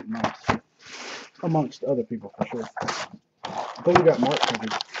Miller something else, amongst other people for sure. I think we got Mark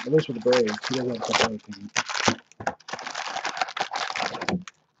covered, at least with the Braves. He does have a couple other teams.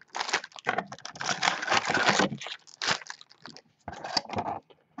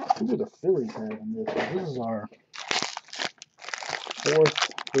 We'll do the Phillies tag on this. This is our 4th.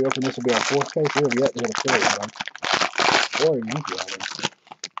 If we open this, will be our 4th case. We have yet to hit a Phillies one. Or a Yankee album.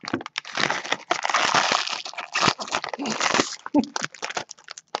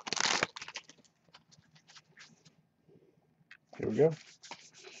 Here we go.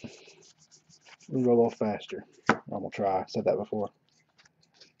 We'll go a little faster. I'm gonna try. I said that before.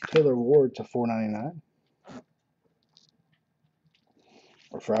 Taylor Ward to $4.99.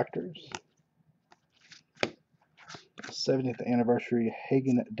 Refractors. 70th anniversary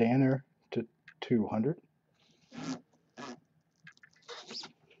Hagen Danner to 200.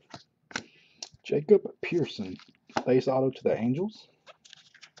 Jacob Pearson, base auto to the Angels.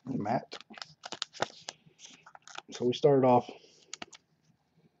 Matt. So we started off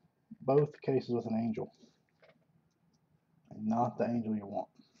both cases with an Angel. And not the Angel you want.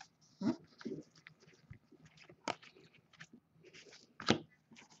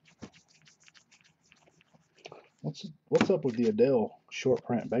 What's up with the Adele short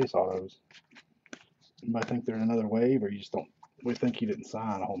print base autos? You might think there's another wave, or you just don't. We think he didn't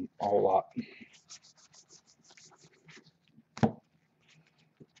sign a whole lot.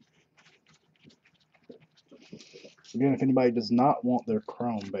 Again, if anybody does not want their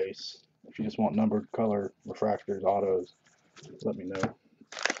chrome base, if you just want numbered color refractors, autos, let me know.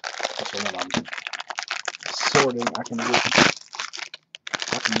 That's the one I'm sorting. I can get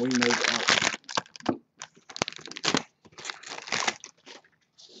Popping wing nose out.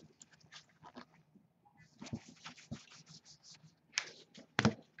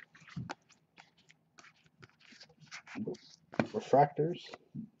 Refractors.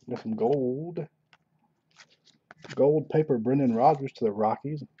 Got some gold. Gold paper Brendan Rodgers to the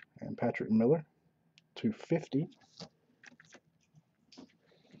Rockies and Patrick Miller. 250.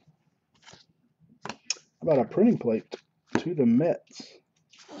 How about a printing plate to the Mets?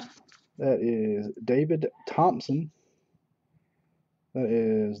 That is David Thompson. That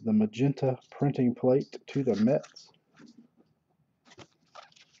is the magenta printing plate to the Mets.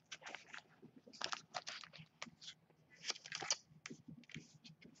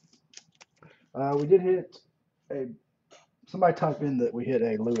 We did hit a. Somebody type in that we hit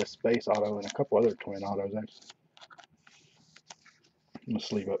a Lewis base auto and a couple other twin autos. Actually, I'm gonna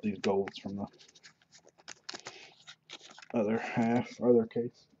sleeve up these golds from the other half, other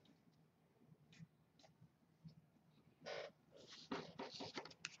case.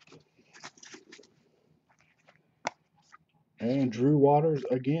 And Drew Waters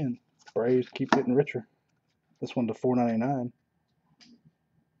again. Braves keep getting richer. This one to $4.99.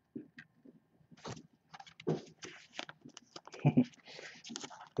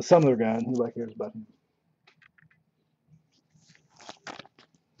 The Sumner guy, nobody cares about him.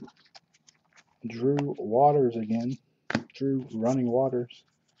 Drew Waters again. Drew running Waters.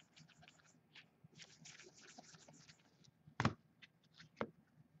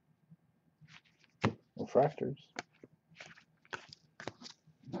 Refractors.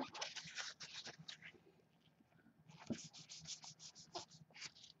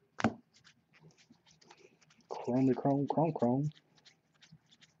 Chrome.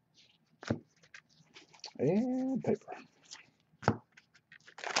 And paper.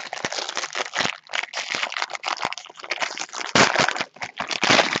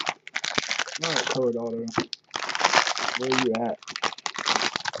 Alright, colored auto. Where are you at?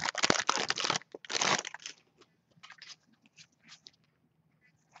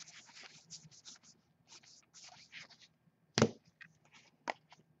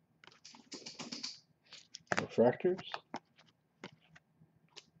 Refractors.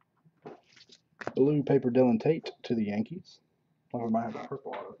 Blue paper Dylan Tate to the Yankees. Oh, we might have a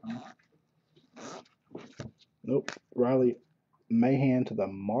purple auto. Nope. Riley Mahan to the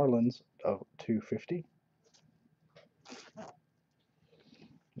Marlins of 250.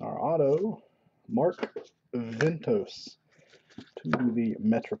 Our auto, Mark Ventos to the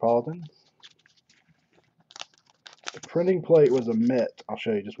Metropolitans. The printing plate was a Met. I'll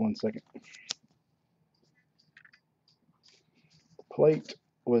show you just one second. The plate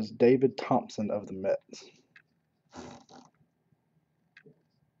was David Thompson of the Mets.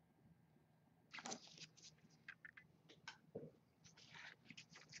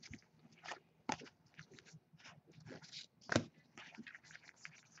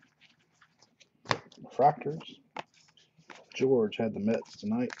 Refractors. George had the Mets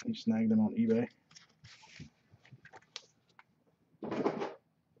tonight. He snagged them on eBay.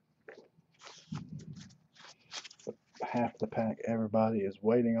 Half the pack everybody is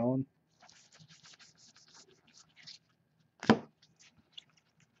waiting on.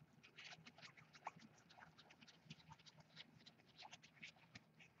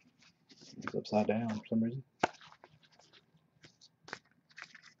 It's upside down for some reason.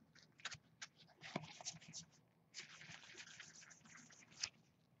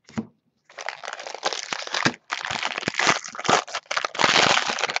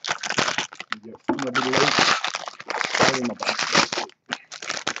 I'll be late. Starting my box.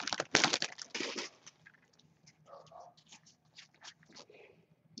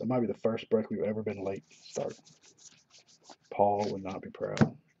 That might be the first break we've ever been late to start. Paul would not be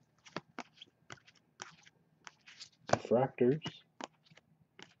proud. Refractors.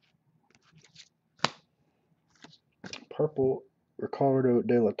 Purple Ricardo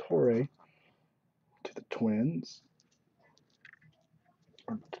De La Torre to the Twins.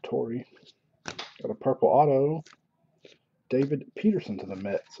 Or Torre. Got a purple auto. David Peterson to the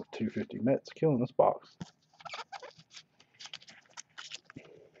Mets of 250. Mets killing this box.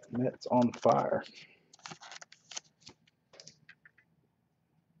 Mets on fire.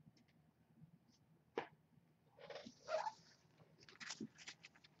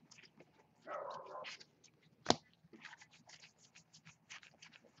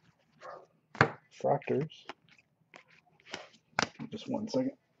 Refractors. Just one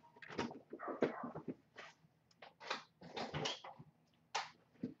second.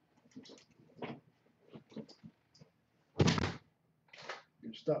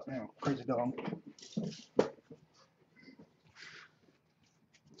 Good stuff now, crazy dog.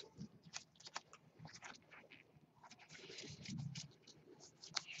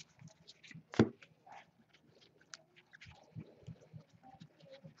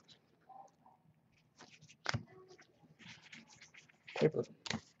 Paper.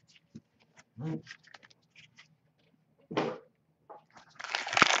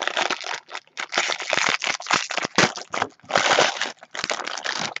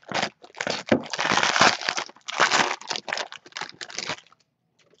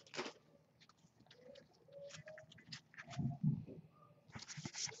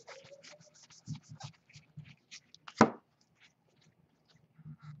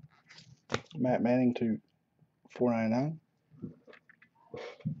 Matt Manning to 499.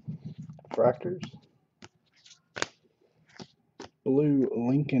 Fractors. Blue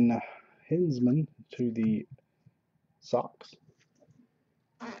Lincoln Hinsman to the Sox.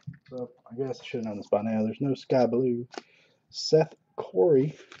 So I guess I should have known this by now. There's no sky blue. Seth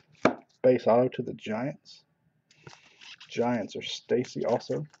Corey, base auto to the Giants. Giants are Stacy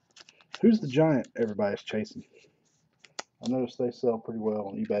also. Who's the Giant everybody's chasing? I noticed they sell pretty well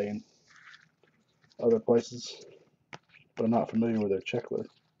on eBay and other places, but I'm not familiar with their checklist.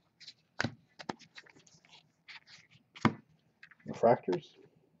 Refractors.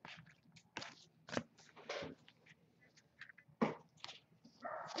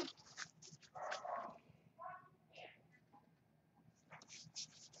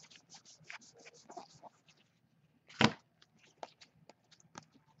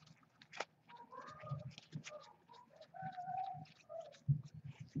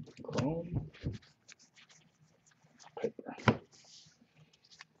 Chrome. Paper.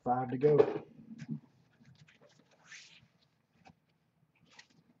 5 to go.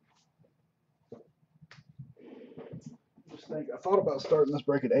 I thought about starting this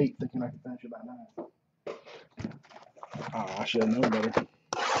break at 8, thinking I could finish it by 9. Oh, I should have known better.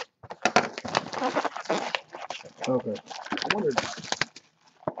 Okay. I wondered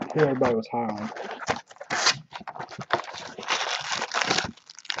who everybody was high on.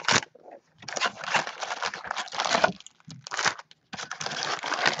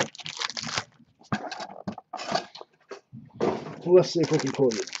 Well, let's see if we can pull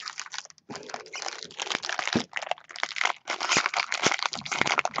it.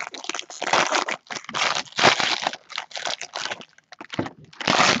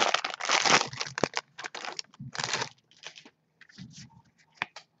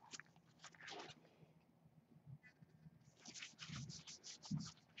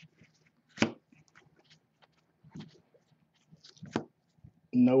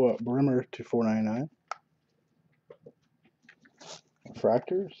 Noah Brimmer to 499.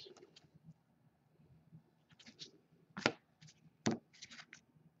 Fractors.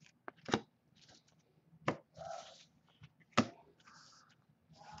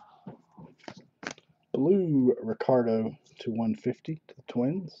 Blue Ricardo to 150 to the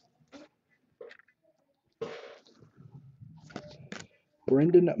Twins.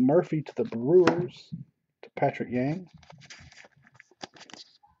 Brendan Murphy to the Brewers to Patrick Yang.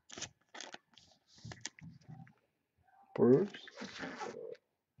 Brewers.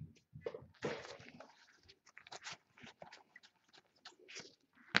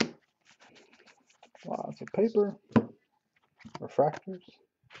 Lots of paper. Refractors.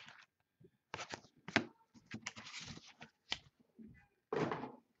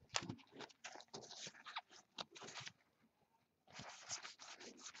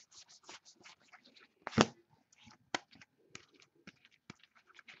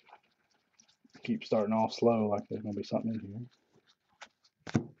 Keep starting off slow like there's going to be something in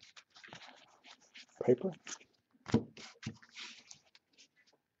here. Paper.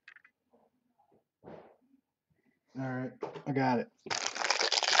 Alright, I got it.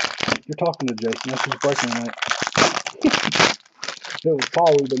 You're talking to Jason. That's just breaking tonight. It was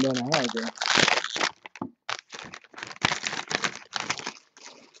Paul we've been doing a while ago.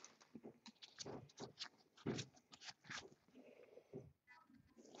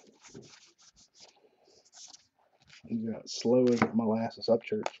 You got slow as molasses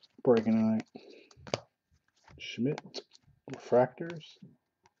upchurch breaking tonight. Schmidt. Refractors.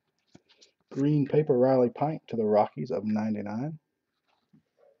 Green paper Riley Pint to the Rockies of 99.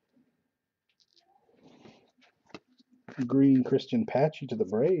 Green Christian Patchy to the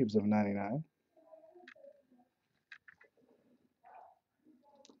Braves of 99.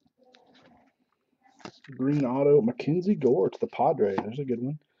 Green auto Mackenzie Gore to the Padres. There's a good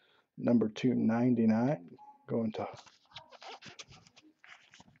one. Number 299 going to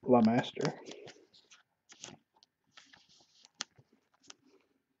La Master.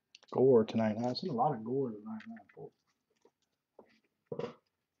 Gore to 99. I've seen a lot of Gore to 99.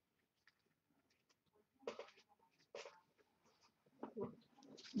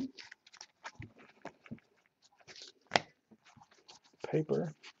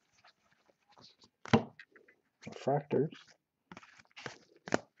 Paper. Refractors.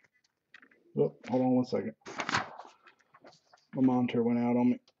 Oh, hold on one second. My monitor went out on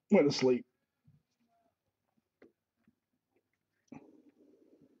me. Went to sleep.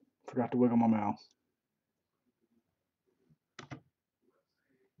 Forgot to wiggle my mouse.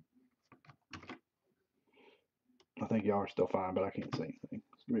 I think y'all are still fine, but I can't see anything.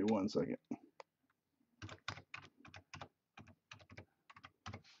 Just give me 1 second.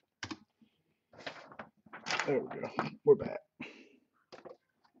 There we go. We're back.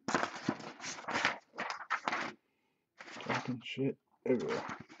 Talking shit. There we go.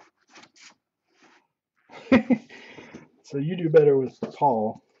 So you do better with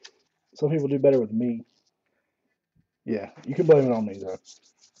Paul. Some people do better with me. Yeah, you can blame it on me though.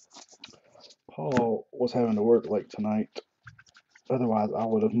 Paul was having to work late tonight. Otherwise, I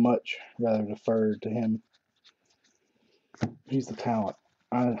would have much rather deferred to him. He's the talent.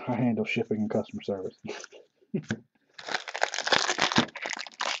 I handle shipping and customer service.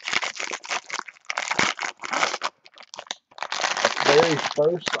 Very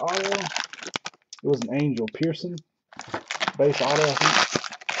first auto, it was an Angel Pearson base auto, I think,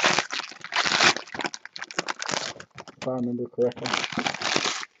 if I remember correctly.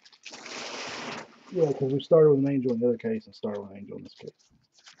 Yeah, because we started with an Angel in the other case and started with an Angel in this case.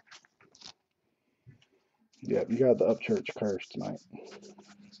 Yeah, you got the Upchurch curse tonight.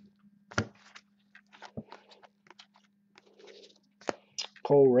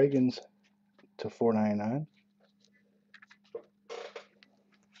 Cole Reagan's to $4.99.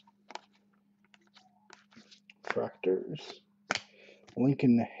 Fractors.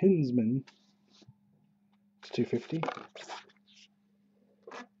 Lincoln Hinsman to $2.50.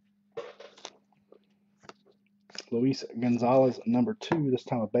 Luis Gonzalez, number 2, this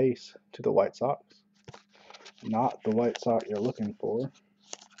time a base to the White Sox. Not the White Sox you're looking for.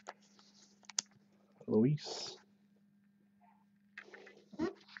 Luis.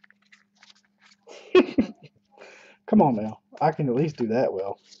 Come on now. I can at least do that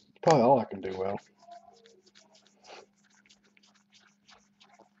well. It's probably all I can do well.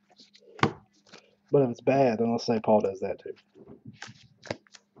 But if it's bad, then let's say Paul does that too.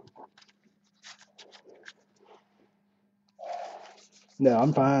 No,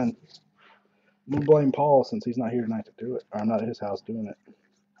 I'm fine. I'm going to blame Paul since he's not here tonight to do it. Or I'm not at his house doing it.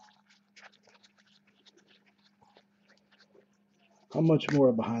 I'm much more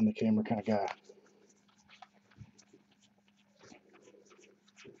a behind the camera kind of guy.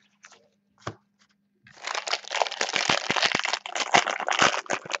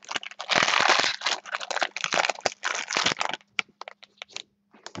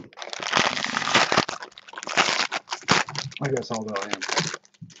 I guess although I am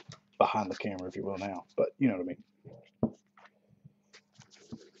behind the camera, if you will, now. But you know what I mean.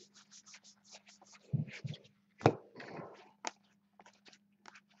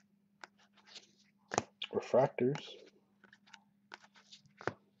 Refractors.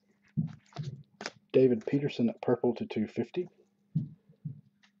 David Peterson at purple to $2.50.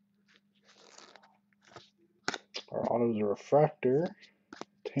 Our autos are refractor.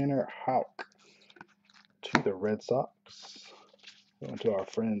 Tanner Houck to the Red Sox. Going to our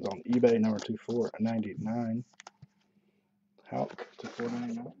friends on eBay, number 2499. Houck to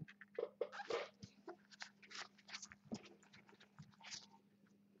 $4.99.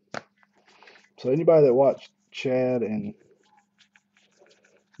 So anybody that watched Chad and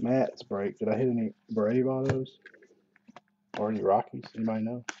Matt's break, did I hit any Brave autos? Or any Rockies? Anybody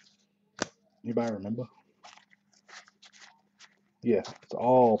know? Anybody remember? Yeah, it's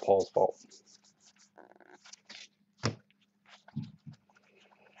all Paul's fault.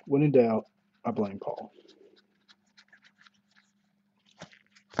 When in doubt, I blame Paul.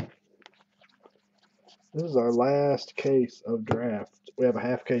 This is our last case of draft. We have a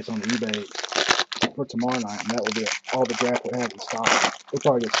half case on eBay for tomorrow night, and that will be all the draft we have in stock. We'll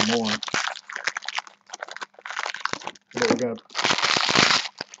probably get some more. But we got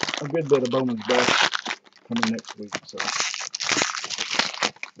a good bit of Bowman's best coming next week, so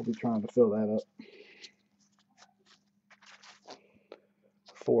we'll be trying to fill that up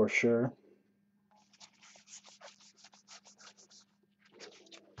for sure.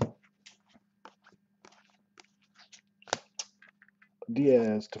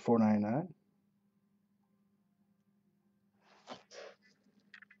 Diaz to $4.99.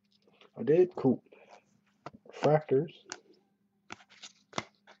 I did? Cool. Fractors.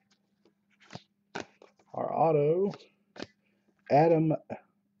 Our auto, Adam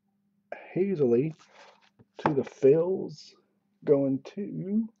Hazley to the Phils, going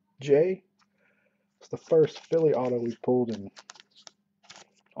to Jay. It's the first Philly auto we've pulled in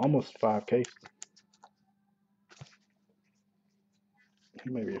almost 5 cases.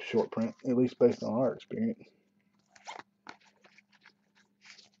 Maybe a short print, at least based on our experience.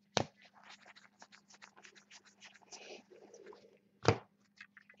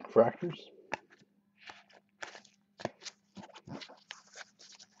 Fractors.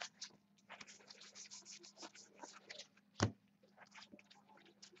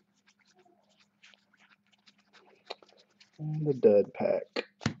 And the dud pack.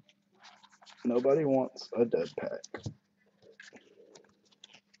 Nobody wants a dud pack.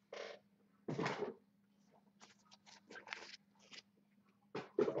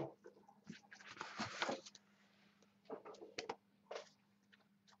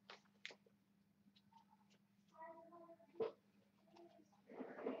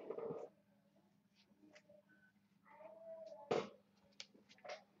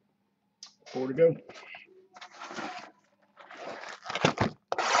 Four to go.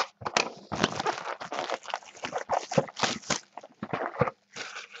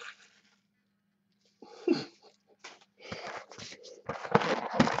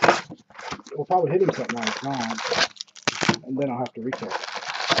 We'll probably hit him something while it's gone, and then I'll have to recheck.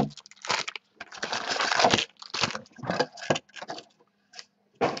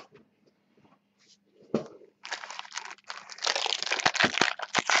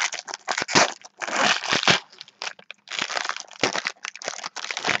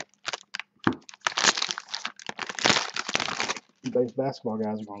 Base basketball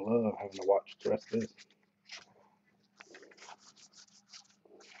guys are going to love having to watch the rest of this.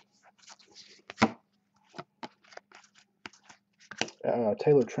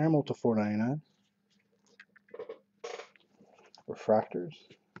 Taylor Trammell to $4.99. Refractors.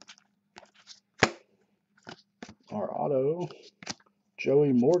 Our auto.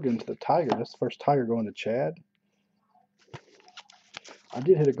 Joey Morgan to the Tiger. That's the first Tiger going to Chad. I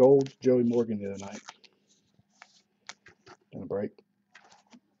did hit a gold Joey Morgan the other night in a break.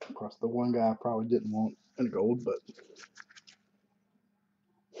 Of course, the one guy I probably didn't want in a gold, but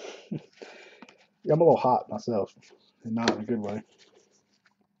yeah, I'm a little hot myself, and not in a good way.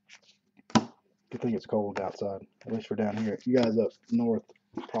 Good thing it's cold outside, at least for down here. You guys up north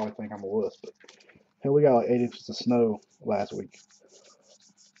probably think I'm a wuss, but hell, we got like 8 inches of snow last week,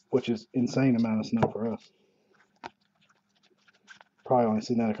 which is insane amount of snow for us. Probably only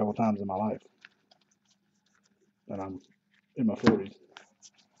seen that a couple times in my life, and I'm in my 40s.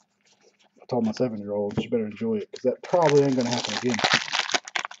 I told my 7-year-old, you better enjoy it, because that probably ain't going to happen again.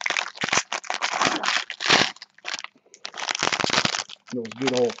 It was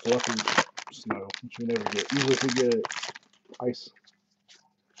good old fluffy snow, which we never get. Usually if we get it, ice.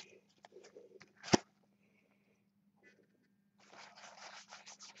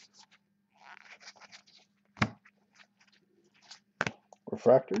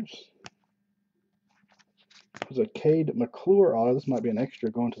 Refractors. There's a Cade McClure auto. This might be an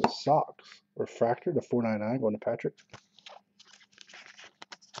extra going to the Sox. Refractor to $4.99 going to Patrick.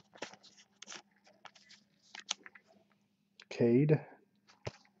 Cade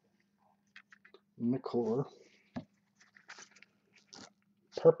McClure.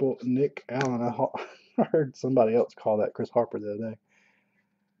 Purple Nick Allen. I heard somebody else call that Chris Harper the other day.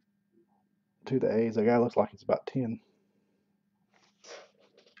 To the A's. That guy looks like he's about 10.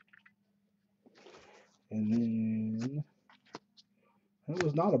 And then that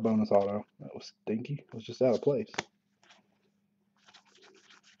was not a bonus auto. That was stinky. It was just out of place.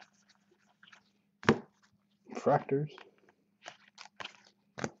 Refractors.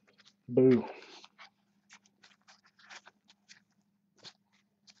 Boo.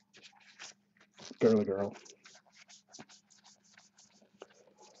 Girly girl.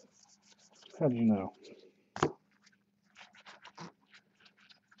 How did you know?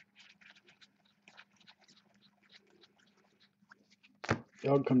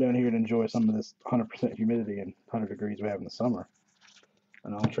 Y'all can come down here and enjoy some of this 100% humidity and 100 degrees we have in the summer.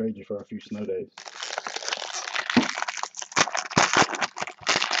 And I'll trade you for a few snow days.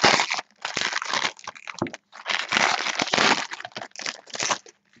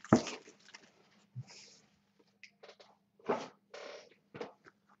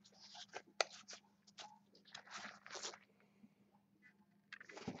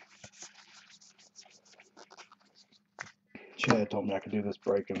 Chad told me I could do this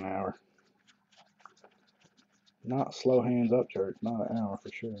break in an hour. Not slow hands up, church. Not an hour for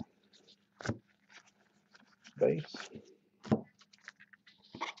sure. Base.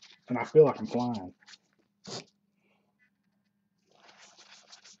 And I feel like I'm flying. It's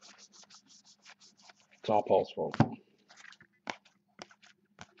all Paul's fault.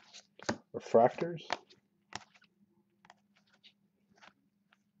 Refractors.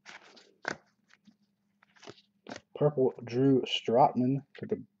 Purple Drew Strotman to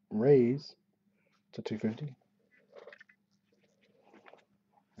the Rays to 250.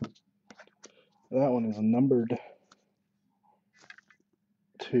 That one is numbered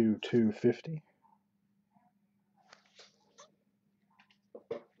to 250.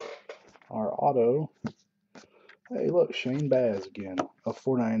 Our auto. Hey, look, Shane Baz again. A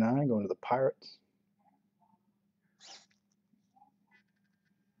 499 going to the Pirates.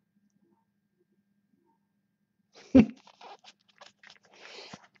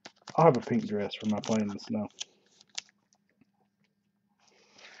 I'll have a pink dress for my playing in the snow.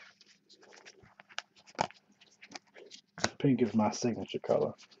 Pink is my signature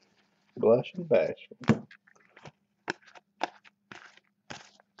color. Blush and bashful.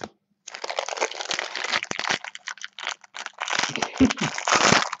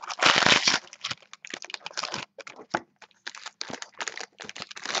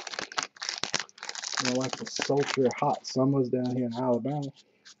 Like the sultry hot summers down here in Alabama.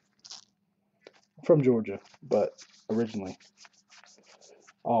 I'm from Georgia, but originally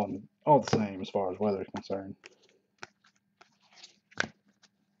all the same as far as weather is concerned.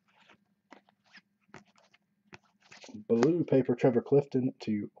 Blue paper Trevor Clifton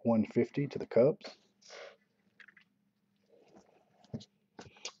to 150 to the Cubs.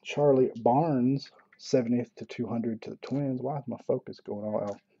 Charlie Barnes 70th to 200 to the Twins. Why is my focus going all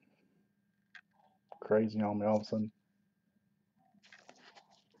out crazy on me all of a sudden?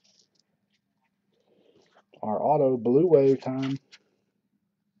 Our auto blue wave time.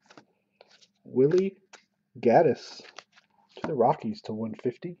 Willie Gaddis to the Rockies to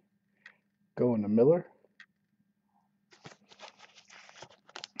 150. Going to Miller.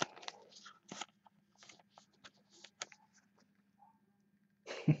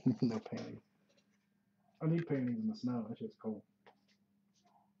 No painting. I need paintings in the snow. That shit's cold.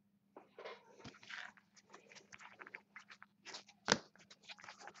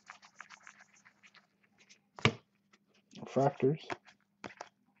 Refractors.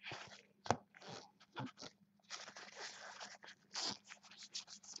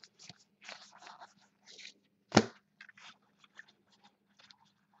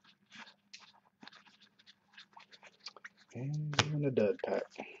 And a dud pack.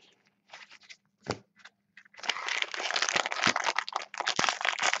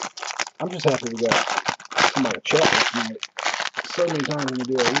 I'm just happy we got somebody to chat with tonight. So many times when we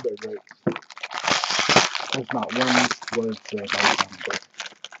do our eBay breaks, there's not one word said by the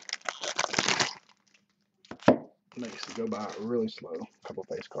time. Makes it go by really slow. A couple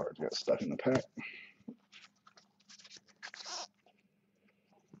base cards got stuck in the pack.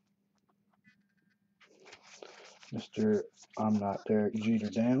 Mr. I'm Not Derek Jeter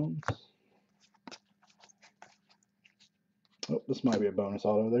Downs. Oh, this might be a bonus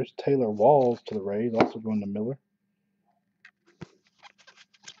auto. There's Taylor Walls to the Rays, also going to Miller.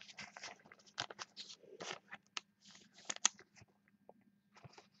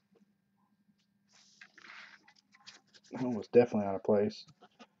 That one was definitely out of place.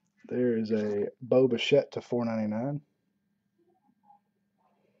 There is a Bo Bichette to 499.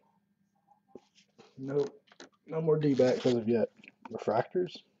 Nope. No more D-backs as of yet.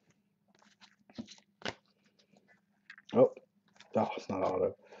 Refractors. Oh, it's not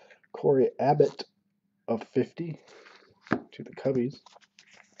auto. Corey Abbott of 50 to the Cubbies.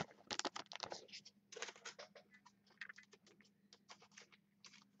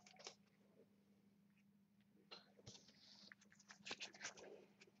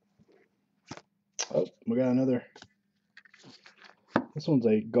 Oh, we got another. This one's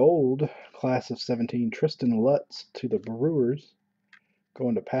a gold class of 17. Tristan Lutz to the Brewers.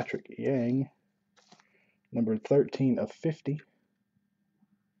 Going to Patrick Yang. Number 13 of 50.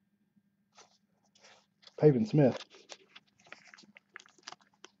 Pavin Smith.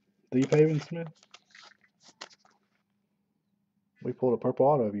 The Pavin Smith. We pulled a purple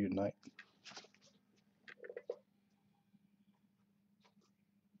auto of you tonight.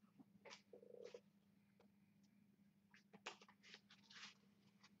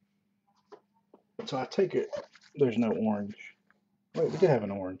 So I take it there's no orange. Wait, we did have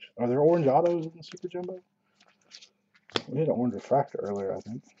an orange. Are there orange autos in the Super Jumbo? We had an orange refractor earlier, I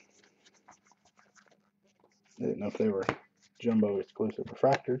think. I didn't know if they were Jumbo exclusive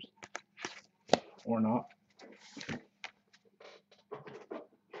refractors or not.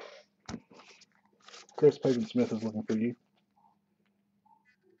 Chris Pavin Smith is looking for you.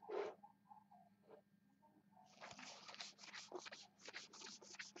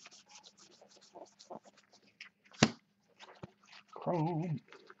 Chrome.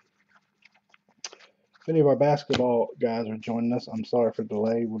 If any of our basketball guys are joining us, I'm sorry for the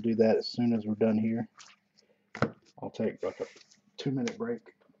delay. We'll do that as soon as we're done here. I'll take like a 2-minute break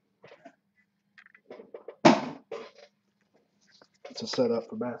to set up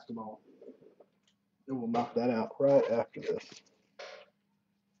for basketball. And we'll knock that out right after this.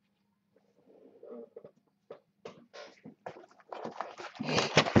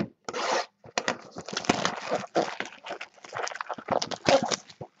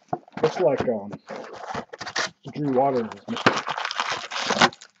 Looks like Drew Waters is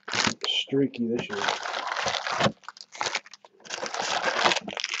Mr. Streaky this year.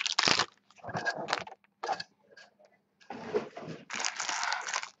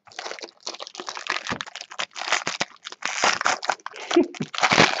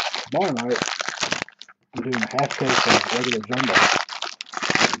 Tomorrow night, I'm doing a half case of regular jumbo.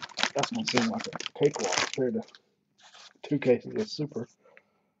 That's gonna seem like a cakewalk compared to 2 cases of super.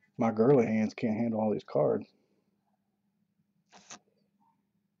 My girly hands can't handle all these cards.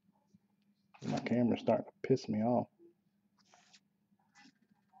 My camera's starting to piss me off.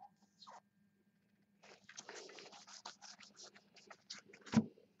 I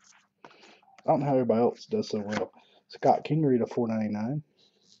don't know how everybody else does so well. Scott Kingery to $4.99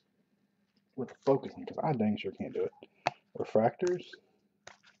 with focusing, because I dang sure can't do it. Refractors.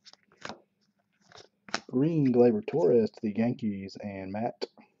 Green Gleyber Torres to the Yankees and Matt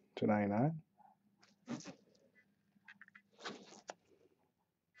to $2.99.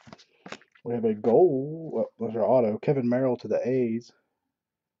 We have a gold, well, those are auto, Kevin Merrill to the A's,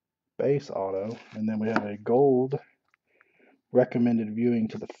 base auto, and then we have a gold recommended viewing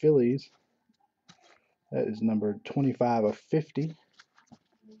to the Phillies. That is numbered 25 of 50.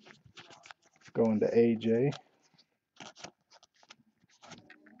 Going to AJ.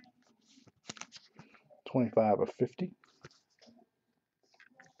 25 of 50.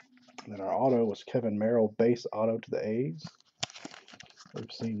 And then our auto was Kevin Merrill, base auto to the A's.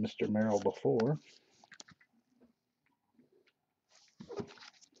 We've seen Mr. Merrill before.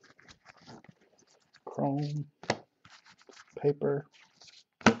 Chrome. Paper.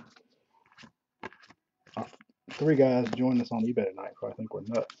 3 guys joined us on eBay tonight, so I think we're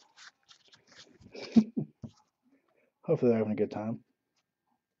nuts. Hopefully they're having a good time.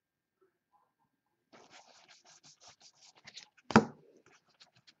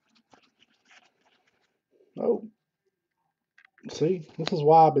 Oh, see, this is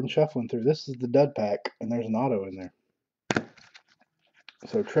why I've been shuffling through. This is the dud pack, and there's an auto in there.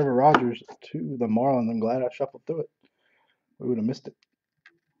 So Trevor Rogers to the Marlins. I'm glad I shuffled through it. We would have missed it.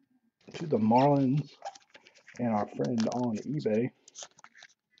 To the Marlins and our friend on eBay.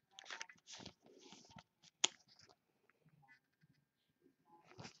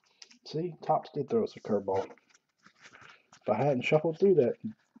 See, Topps did throw us a curveball. If I hadn't shuffled through that,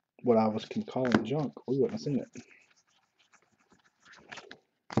 what I was calling junk, we wouldn't have seen it.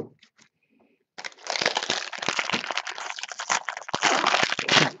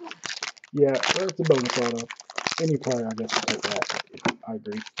 Yeah, that's a bonus auto. Any player, I guess, will take that. I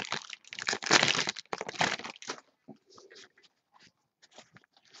agree.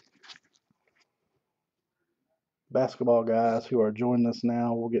 Basketball guys who are joining us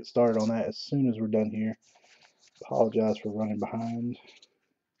now, we'll get started on that as soon as we're done here. Apologize for running behind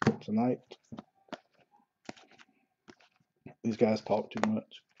tonight. These guys talk too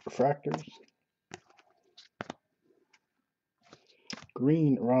much. Refractors.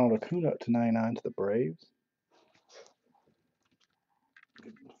 Green Ronald Acuna to 99 to the Braves.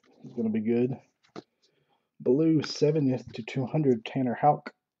 He's going to be good. Blue 70th to 200 Tanner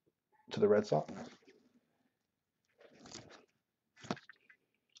Houck to the Red Sox.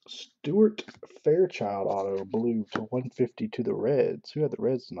 Stuart Fairchild auto blue to 150 to the Reds. Who had the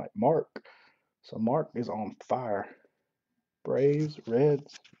Reds tonight? Mark. So Mark is on fire. Braves,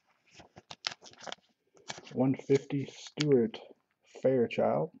 Reds. 150 Stuart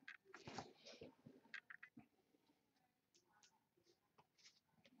Fairchild.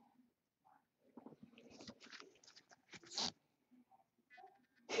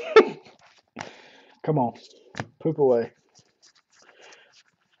 Come on, poop away.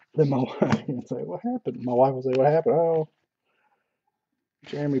 Then my wife will say, "What happened?" My wife will say, "What happened?" Oh,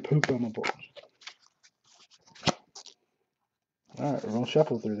 Jeremy pooped on my porch. All right, we're gonna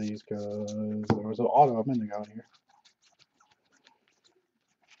shuffle through these because there was an auto a minute ago here.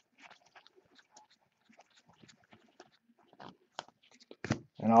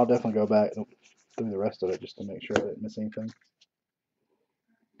 And I'll definitely go back through the rest of it just to make sure I didn't miss anything.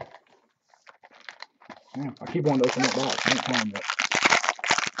 Damn, I keep wanting to open that box. I ain't time yet.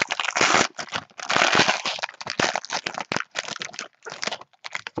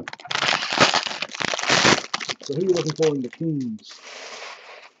 So who are you looking for in the Kings,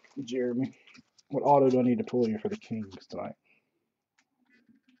 Jeremy? What auto do I need to pull you for the Kings tonight?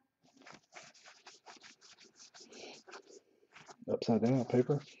 Upside down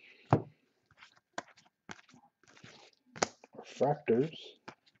paper. Refractors.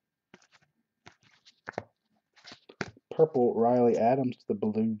 Purple Riley Adams to the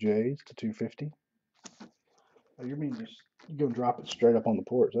Blue Jays to 250. Oh, you mean just you gonna drop it straight up on the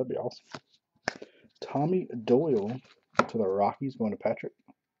porch? That'd be awesome. Tommy Doyle to the Rockies going to Patrick.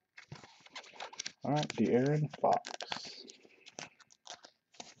 All right, De'Aaron Fox.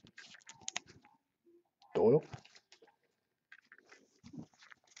 Doyle.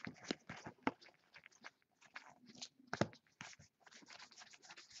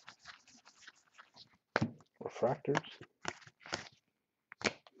 Refractors.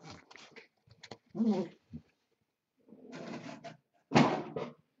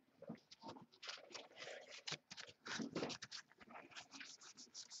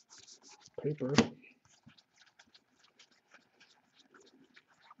 Paper.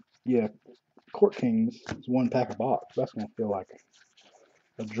 Yeah, Court Kings is one pack a box. That's gonna feel like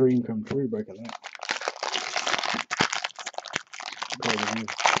a dream come true breaking that.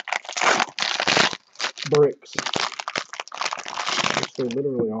 Bricks. Which they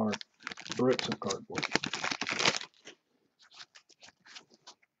literally are bricks of cardboard.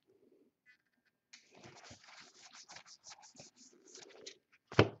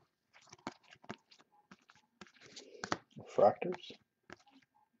 Refractors.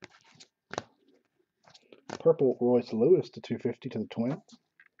 Purple Royce Lewis to 250 to the Twins.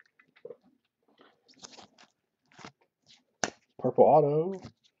 Purple Auto.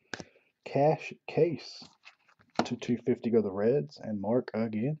 Cash Case to 250 go the Reds. And Mark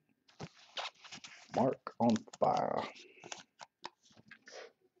again. Mark on fire.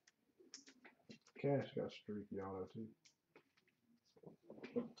 Cash got a streaky auto too.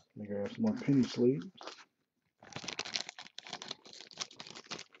 Let me grab some more penny sleeves.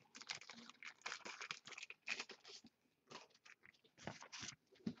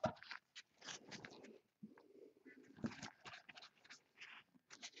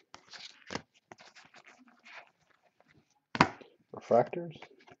 Refractors.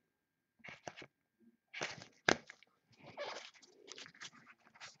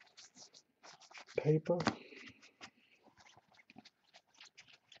 Paper.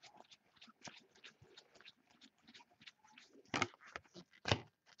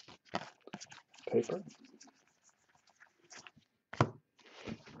 Paper.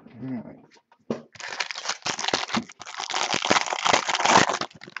 Alright.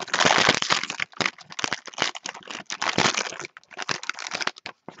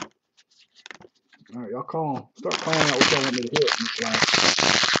 Alright, y'all start calling out what y'all want me to hit in this last.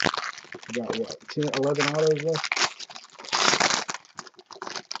 We got what, 10, 11 autos left?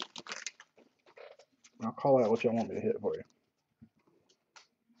 I'll call out what y'all want me to hit for you.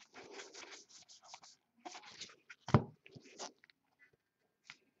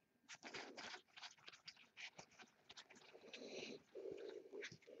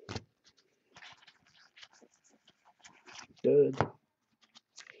 Good.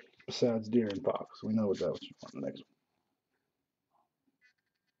 Besides Deer and Fox, we know what that was on the next one.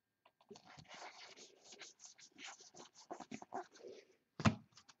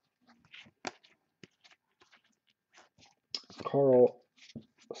 Carl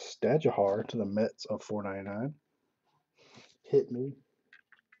Stadjahar to the Mets of 499. Hit me.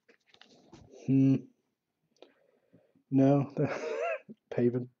 No.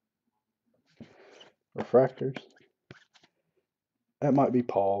 Paving. Refractors. That might be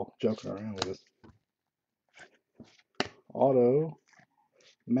Paul joking around with us. Auto.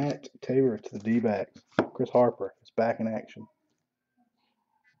 Matt Tabor to the D-backs. Chris Harper is back in action.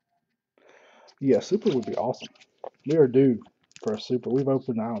 Yeah, super would be awesome. We are due for a super. We've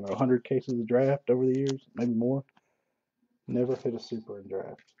opened, I don't know, 100 cases of draft over the years, maybe more. Never hit a super in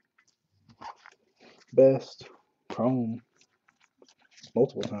draft. Best, Chrome,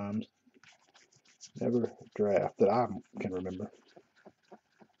 multiple times. Never draft that I can remember.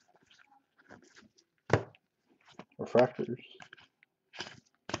 Refractors.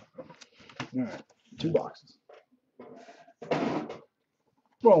 Alright, 2 boxes.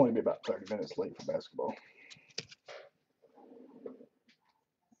 We'll only be about 30 minutes late for basketball.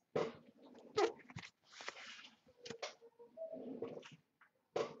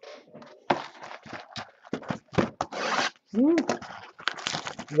 Woo.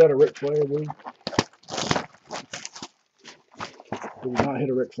 Is that a Ric Flair, dude? Did we not hit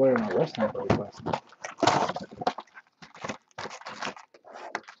a Ric Flair in our wrestling break last night?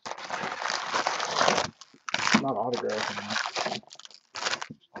 Not autographing.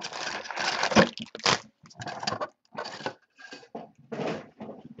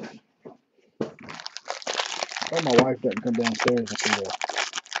 my wife doesn't come downstairs and see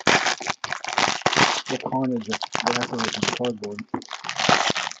the carnage of wrappers and cardboard,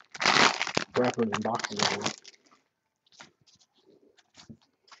 wrappers and boxes everywhere.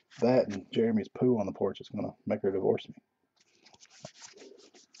 That and Jeremy's poo on the porch is going to make her divorce me.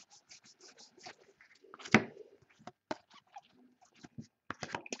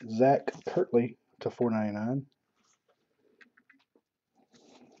 Zach Kirtley to $4.99.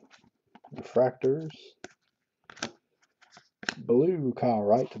 Refractors. Blue Kyle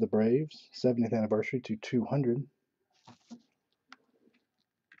Wright to the Braves, 70th anniversary to 200.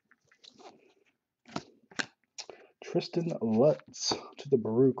 Tristan Lutz to the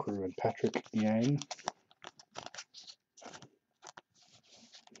Brew Crew and Patrick Yang.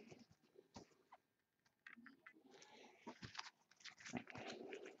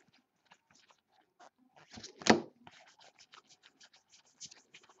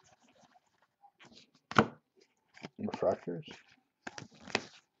 Refractors.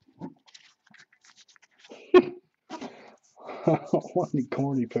 I don't want any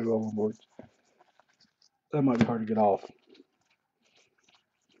corny poo on boards. That might be hard to get off.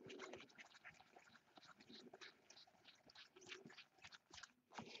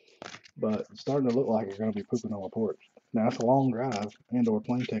 But it's starting to look like you're going to be pooping on the porch. Now, that's a long drive and or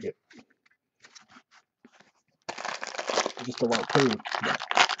plane ticket. Just a lot of poo.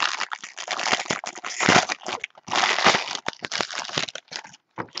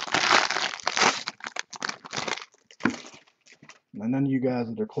 And none of you guys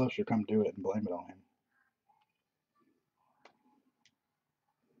that are closer come do it and blame it on him.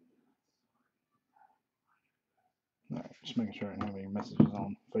 Alright, just making sure I don't have any messages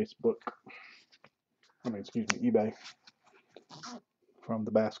on Facebook. Excuse me, eBay. From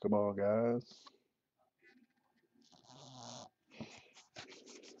the basketball guys.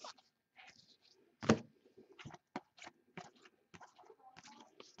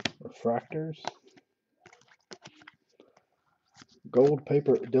 Refractors. Gold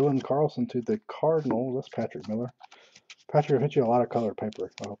paper, Dylan Carlson to the Cardinals. That's Patrick Miller. Patrick, I've hit you a lot of colored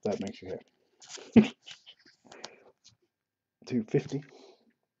paper. I hope that makes you happy. 250.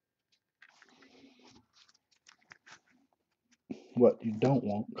 What you don't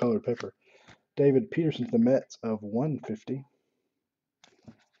want, colored paper. David Peterson to the Mets of 150.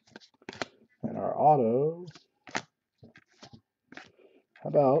 And our auto, how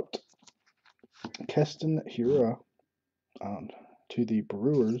about Keston Hiura to the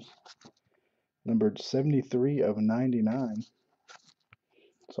Brewers, numbered 73 of 99.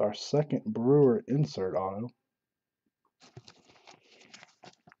 It's our second Brewer insert auto.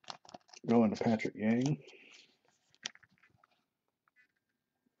 Going to Patrick Yang.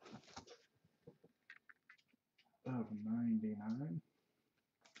 Of 99.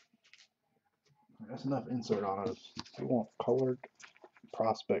 That's enough insert autos. We want colored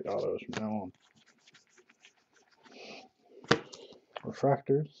prospect autos from now on.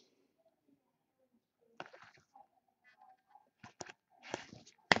 Refractors.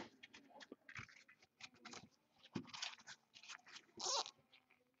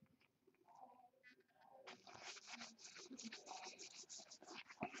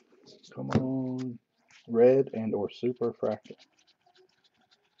 Come on. Red and or super refractor.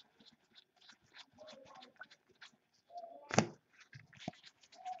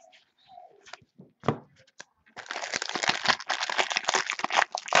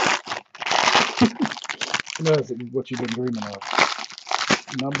 That's what you've been dreaming of.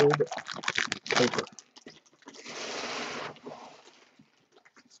 Numbered paper.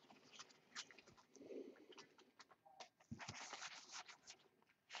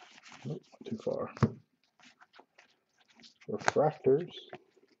 Nope, too far. Refractors.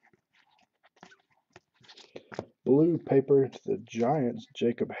 Blue paper to the Giants,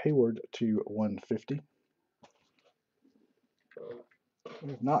 Jacob Hayward to 150.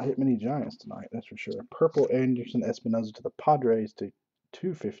 We've not hit many Giants tonight, that's for sure. Purple Anderson Espinosa to the Padres to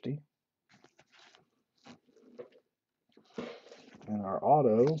 250. And our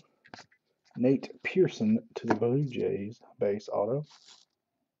auto, Nate Pearson to the Blue Jays, base auto.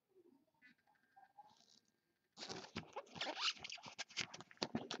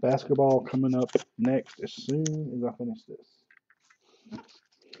 Basketball coming up next as soon as I finish this. It'll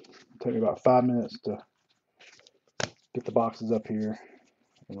take me about 5 minutes to get the boxes up here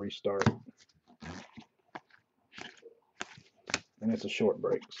and restart. And it's a short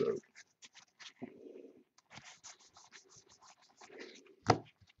break, so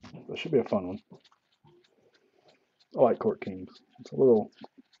it should be a fun one. I like Court Kings. It's a little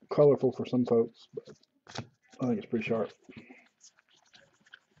colorful for some folks, but I think it's pretty sharp.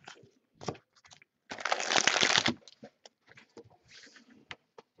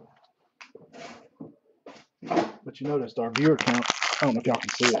 But you noticed our viewer count, I don't know if y'all can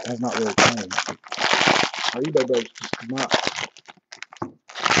see it, has not really changed. Our eBay breaks just did not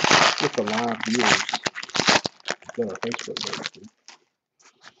get the live viewers that our Facebook breaks do,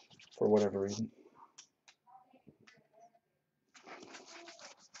 for whatever reason.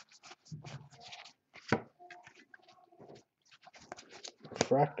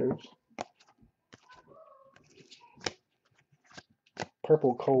 Refractors.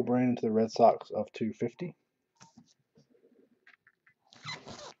 Purple Cole Brandon to the Red Sox of 250.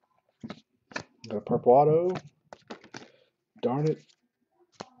 Got a purple auto. Darn it.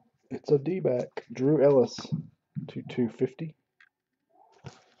 It's a D-back. Drew Ellis to 250.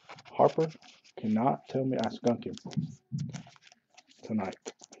 Harper cannot tell me I skunked him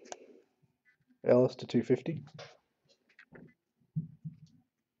tonight. Ellis to 250.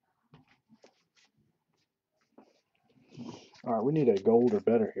 Alright, we need a gold or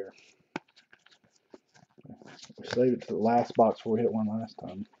better here. We saved it to the last box before we hit one last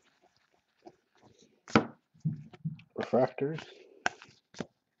time. Refractors.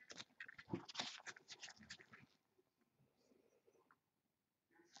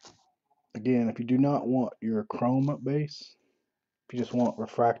 Again, if you do not want your chrome base, if you just want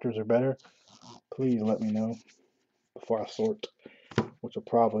refractors or better, please let me know before I sort, which will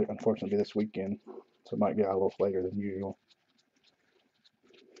probably, unfortunately, be this weekend, so it might get out a little later than usual.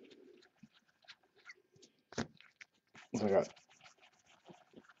 So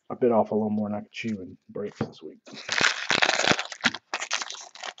I bit off a little more than I could chew in breaks this week.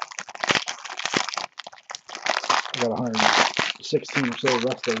 I got 116 or so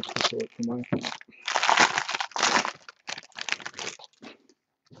wrestlers to sort for my.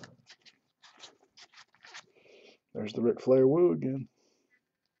 There's the Ric Flair Woo again.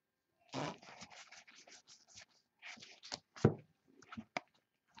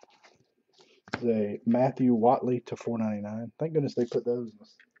 A Matthew Watley to 499. Thank goodness they put those in the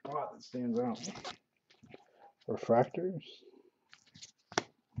spot that stands out. Refractors.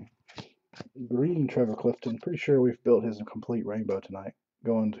 Green Trevor Clifton. Pretty sure we've built his complete rainbow tonight.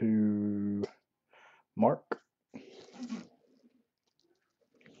 Going to Mark.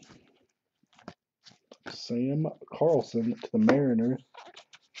 Sam Carlson to the Mariners.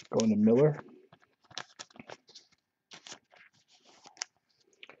 Going to Miller.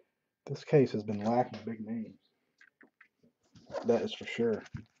 This case has been lacking big names. That is for sure.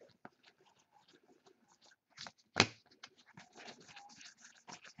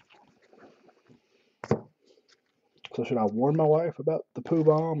 So should I warn my wife about the poo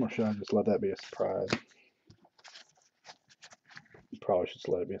bomb, or should I just let that be a surprise? Probably should just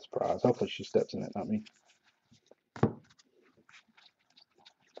let it be a surprise. Hopefully she steps in it, not me.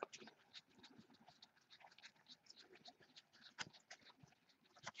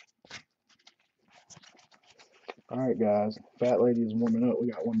 Alright guys, Fat Lady is warming up.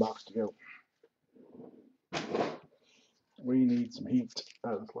 We got one box to go. We need some heat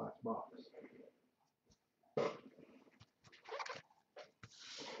out of this last box.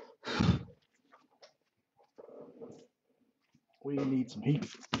 We need some heat.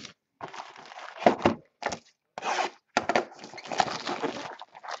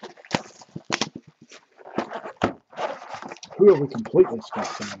 Who have we completely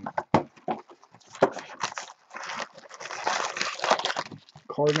skunked tonight?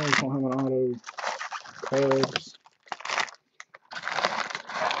 Cardinals don't have an auto. Cubs.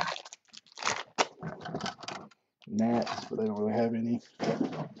 Nats, but they don't really have any.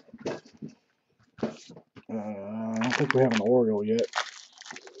 I don't think we have an Oriole yet.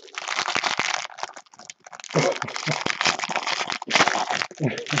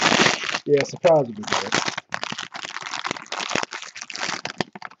 Yeah, surprise would be good.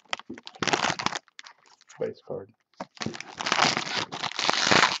 Base card.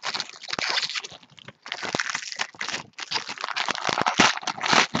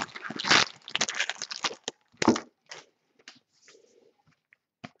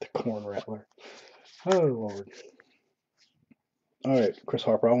 The corn rattler. Oh Lord. Alright, Chris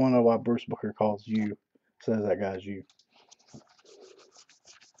Harper, I want to know why Bruce Booker calls you, says that guy's you.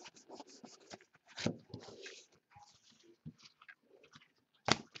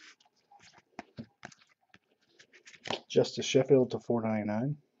 Justice Sheffield to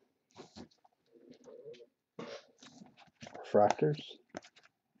 499. Refractors.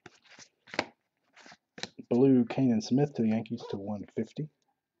 Blue Kanan Smith to the Yankees to 150.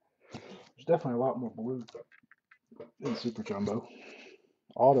 There's definitely a lot more blue in Super Jumbo.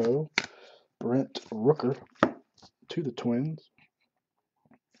 Auto, Brent Rooker to the Twins.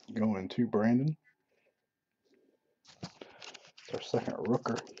 Going to Brandon. It's our second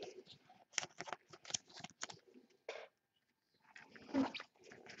Rooker.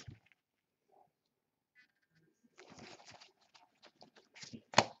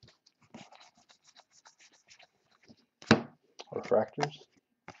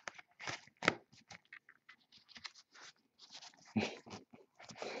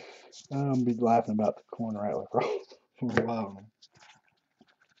 I'm gonna be laughing about the corn rattler for a while.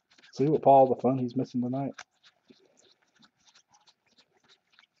 See what Paul the fun he's missing tonight.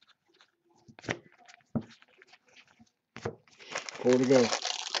 4 to go.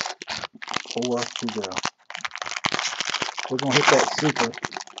 4 to go. We're gonna hit that super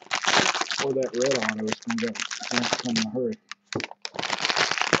or that red auto. It's gonna come in a hurry.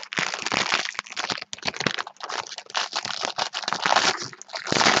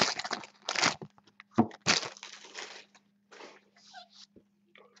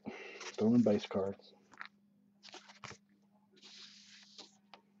 Throwing base cards.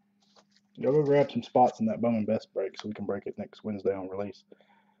 Y'all go grab some spots in that Bowman Best break so we can break it next Wednesday on release.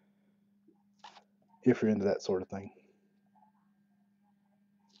 If you're into that sort of thing.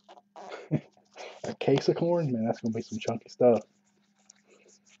 A case of corn? Man, that's going to be some chunky stuff.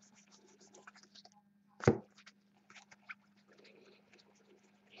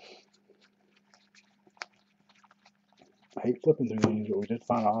 I hate flipping through these, but we did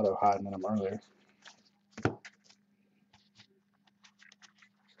find an auto hiding in them earlier.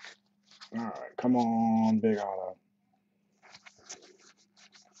 Alright, come on, big auto.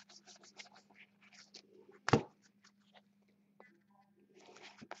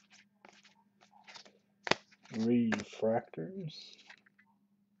 Refractors.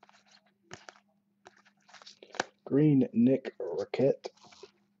 Green Nick Raquette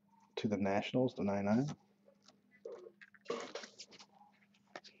to the Nationals, the 99.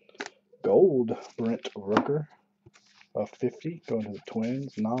 Gold Brent Rooker of 50 going to the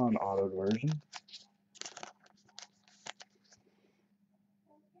Twins, non-autoed version.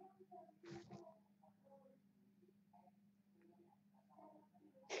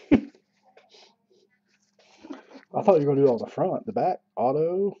 I thought you were going to do it on the front. The back,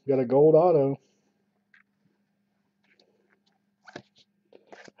 auto. Got a gold auto.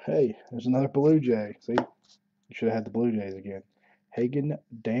 Hey, there's another Blue Jay. See? You should have had the Blue Jays again. Hagen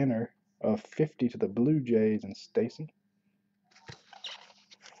Danner of 50 to the Blue Jays and Stacy.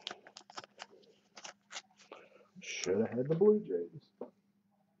 Should have had the Blue Jays.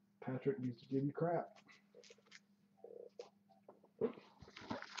 Patrick needs to give you crap.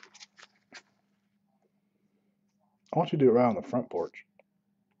 I want you to do it right on the front porch.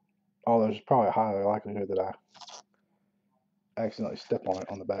 Oh, there's probably a higher likelihood that I accidentally step on it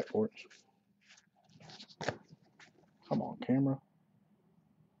on the back porch. Come on, camera.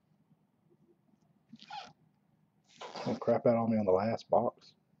 Don't crap out on me on the last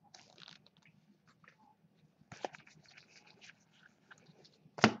box.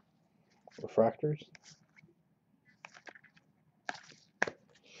 Refractors.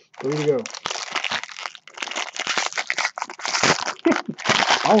 3 to go.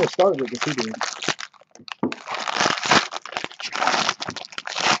 I only started it because he did.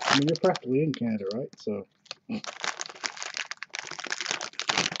 I mean, you're practically in Canada, right? So you're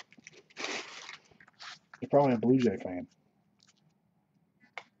probably a Blue Jay fan.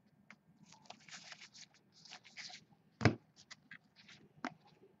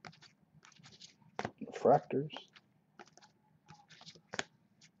 Refractors.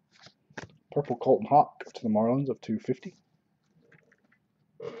 Purple Colton Hawk to the Marlins of 250.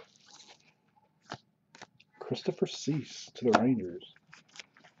 Christopher Cease to the Rangers.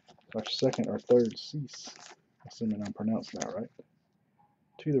 Our second or third Cease. Assuming I'm pronouncing that right.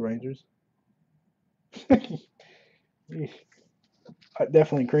 To the Rangers. It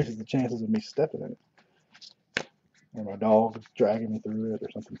definitely increases the chances of me stepping in it. Or my dog dragging me through it or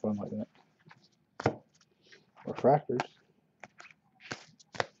something fun like that. Refractors.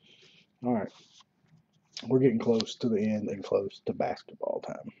 Alright. We're getting close to the end and close to basketball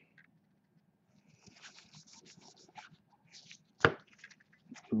time.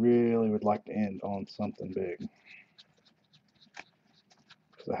 Really would like to end on something big.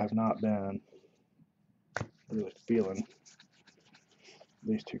 Because I have not been really feeling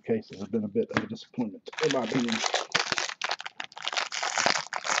these two cases have been a bit of a disappointment, in my opinion.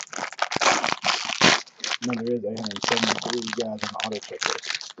 And there is 873 guys on the auto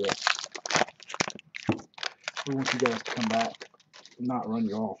checklist. Yeah. We want you guys to come back, not run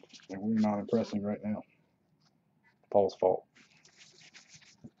you off, and we're not impressing right now. Paul's fault.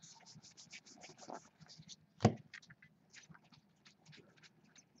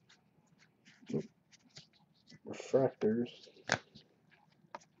 Refractors.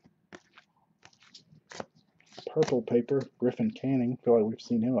 Purple paper, Griffin Canning. Feel like we've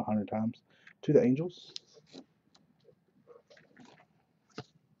seen him 100 times. To the Angels.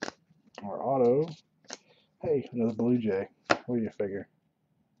 Our auto. Hey, another Blue Jay. What do you figure?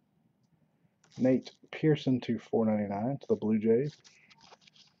 Nate Pearson to 499 to the Blue Jays.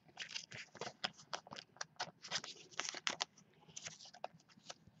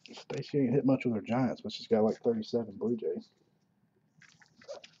 Stacey ain't hit much with her Giants, but she's got like 37 Blue Jays.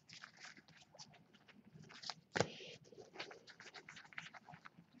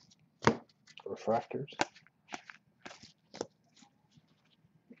 Refractors.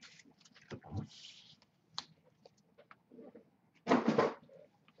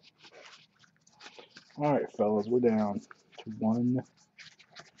 Alright, fellas, we're down to one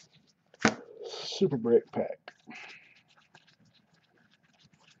Super Brick pack.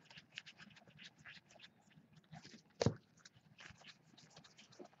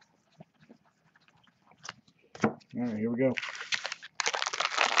 Alright, here we go.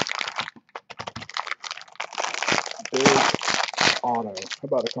 Big auto. How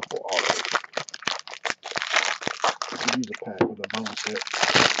about a couple autos? We could use a pack with a bonus hit.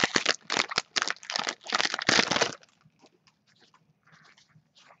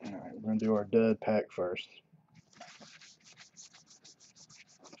 Alright, we're going to do our dud pack first.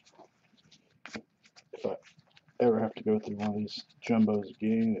 If I ever have to go through one of these jumbos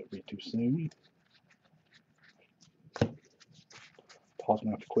again, it'd be too soon. Paul's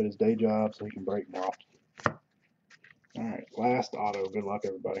going to have to quit his day job so he can break more often. Alright, last auto. Good luck,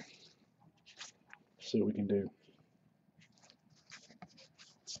 everybody. See what we can do.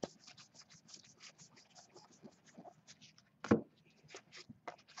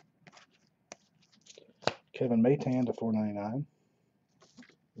 Kevin Maytan to 499.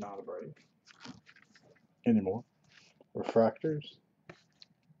 Not a break anymore. Refractors.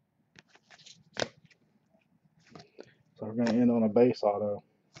 So we're going to end on a base auto.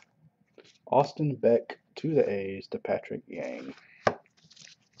 Austin Beck to the A's to Patrick Yang.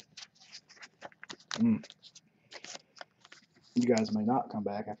 You guys may not come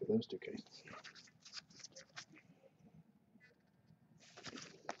back after those two cases.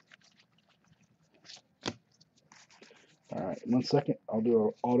 Alright, 1 second. I'll do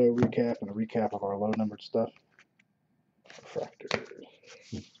an auto recap and a recap of our low numbered stuff. Refractors.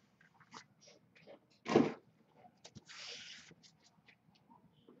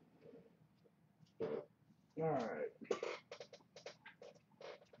 Alright.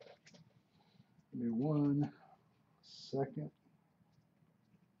 Give me 1 second.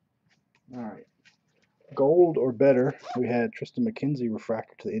 Alright. Gold or better, we had Tristan McKenzie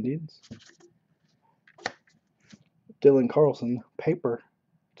refractor to the Indians. Dylan Carlson paper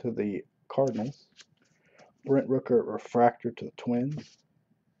to the Cardinals. Brent Rooker refractor to the Twins.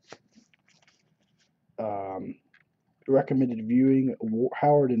 Recommended viewing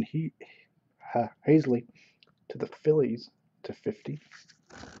Howard and Hazley to the Phillies to 50.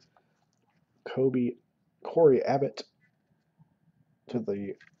 Corey Abbott to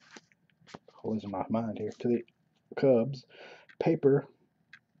the, losing my mind here, to the Cubs. Paper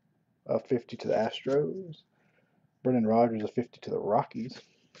of 50 to the Astros. Brendan Rodgers of 50 to the Rockies.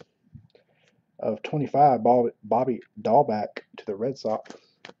 Of 25, Bobby Dahlback to the Red Sox.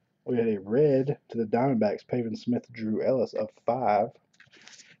 We had a red to the Diamondbacks, Pavin Smith, Drew Ellis of 5.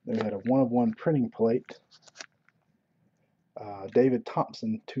 Then we had a 1/1 printing plate, David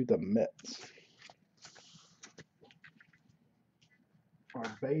Thompson to the Mets.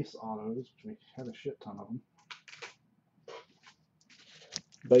 Our base autos, which we had a shit ton of them.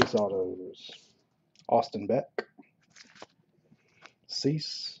 Base autos, Austin Beck,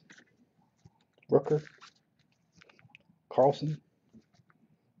 Cease, Rooker, Carlson,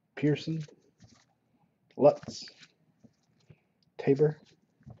 Pearson, Lutz, Tabor,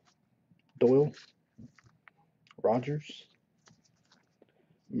 Doyle, Rogers,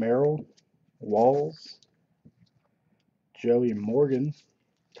 Merrill, Walls, Joey Morgan,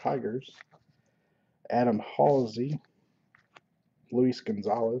 Tigers, Adam Halsey, Luis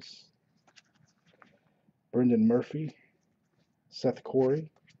Gonzalez, Brendan Murphy, Seth Corey,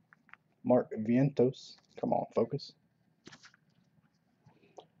 Mark Vientos, come on, focus,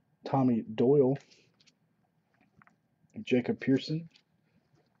 Tommy Doyle, Jacob Pearson,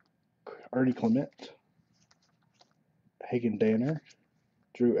 Ernie Clement, Hagen Danner,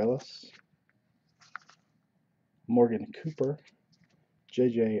 Drew Ellis, Morgan Cooper,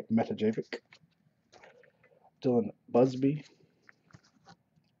 JJ Metajevic, Dylan Busby,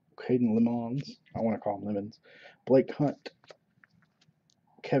 Caden Lemons, I want to call him Lemons, Blake Hunt,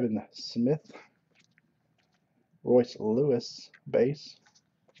 Kevin Smith, Royce Lewis, base,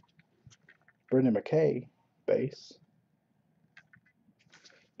 Brendan McKay, base,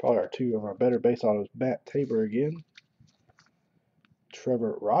 probably our two of our better base autos, Matt Tabor again,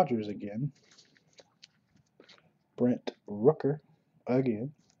 Trevor Rogers again, Brent Rooker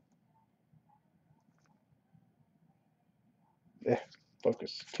again,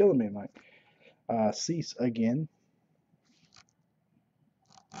 focus, killing me, Mike, Cease again,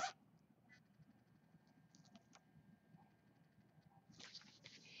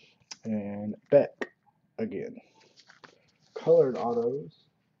 And Beck again. Colored autos.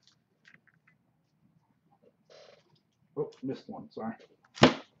 Oh, missed one, sorry.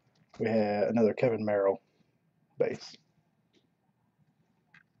 We had another Kevin Merrill base.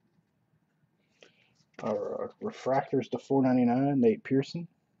 Our refractors to 499, Nate Pearson.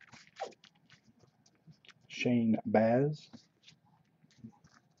 Shane Baz.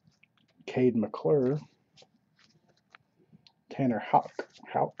 Cade McClure. Tanner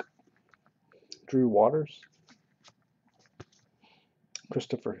Houck. Drew Waters.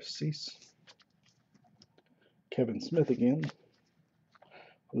 Christopher Cease. Kevin Smith again.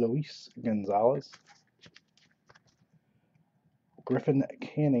 Luis Gonzalez. Griffin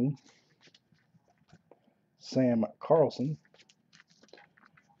Canning. Sam Carlson.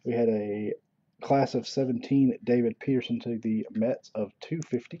 We had a class of 17 David Peterson to the Mets of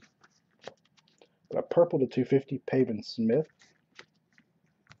 250. A purple to 250 Pavin Smith.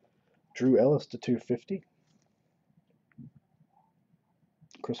 Drew Ellis to 250.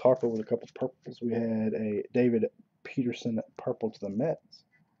 Chris Harper with a couple purples. We had a David Peterson purple to the Mets.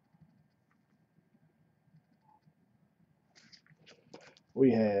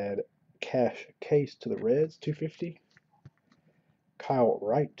 We had Cash Case to the Reds, 250. Kyle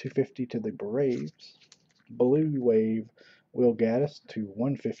Wright, 250 to the Braves. Blue Wave Will Gaddis to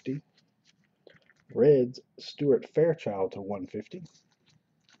 150. Reds Stuart Fairchild to 150.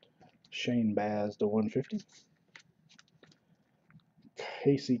 Shane Baz to 150.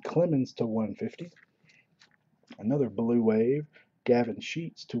 Casey Clemens to 150. Another Blue Wave Gavin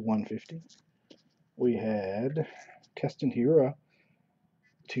Sheets to 150. We had Keston Hiura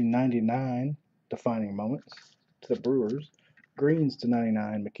to 99 Defining Moments to the Brewers. Greens to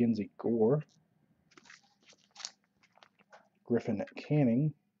 99 Mackenzie Gore. Griffin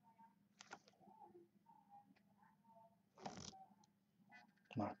Canning.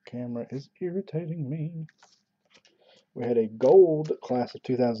 My camera is irritating me. We had a gold class of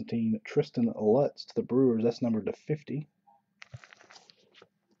 2010 Tristan Lutz to the Brewers. That's numbered to 50.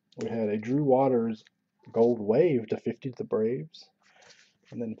 We had a Drew Waters gold wave to 50 to the Braves.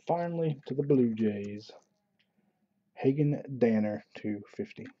 And then finally to the Blue Jays, Hagen Danner to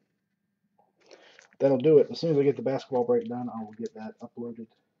 50. That'll do it. As soon as I get the basketball break done, I will get that uploaded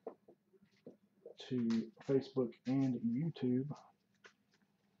to Facebook and YouTube.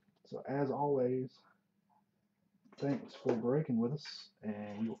 So as always, thanks for breaking with us,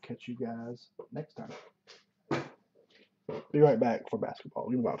 and we will catch you guys next time. Be right back for basketball.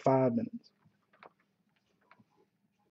 Give me about 5 minutes.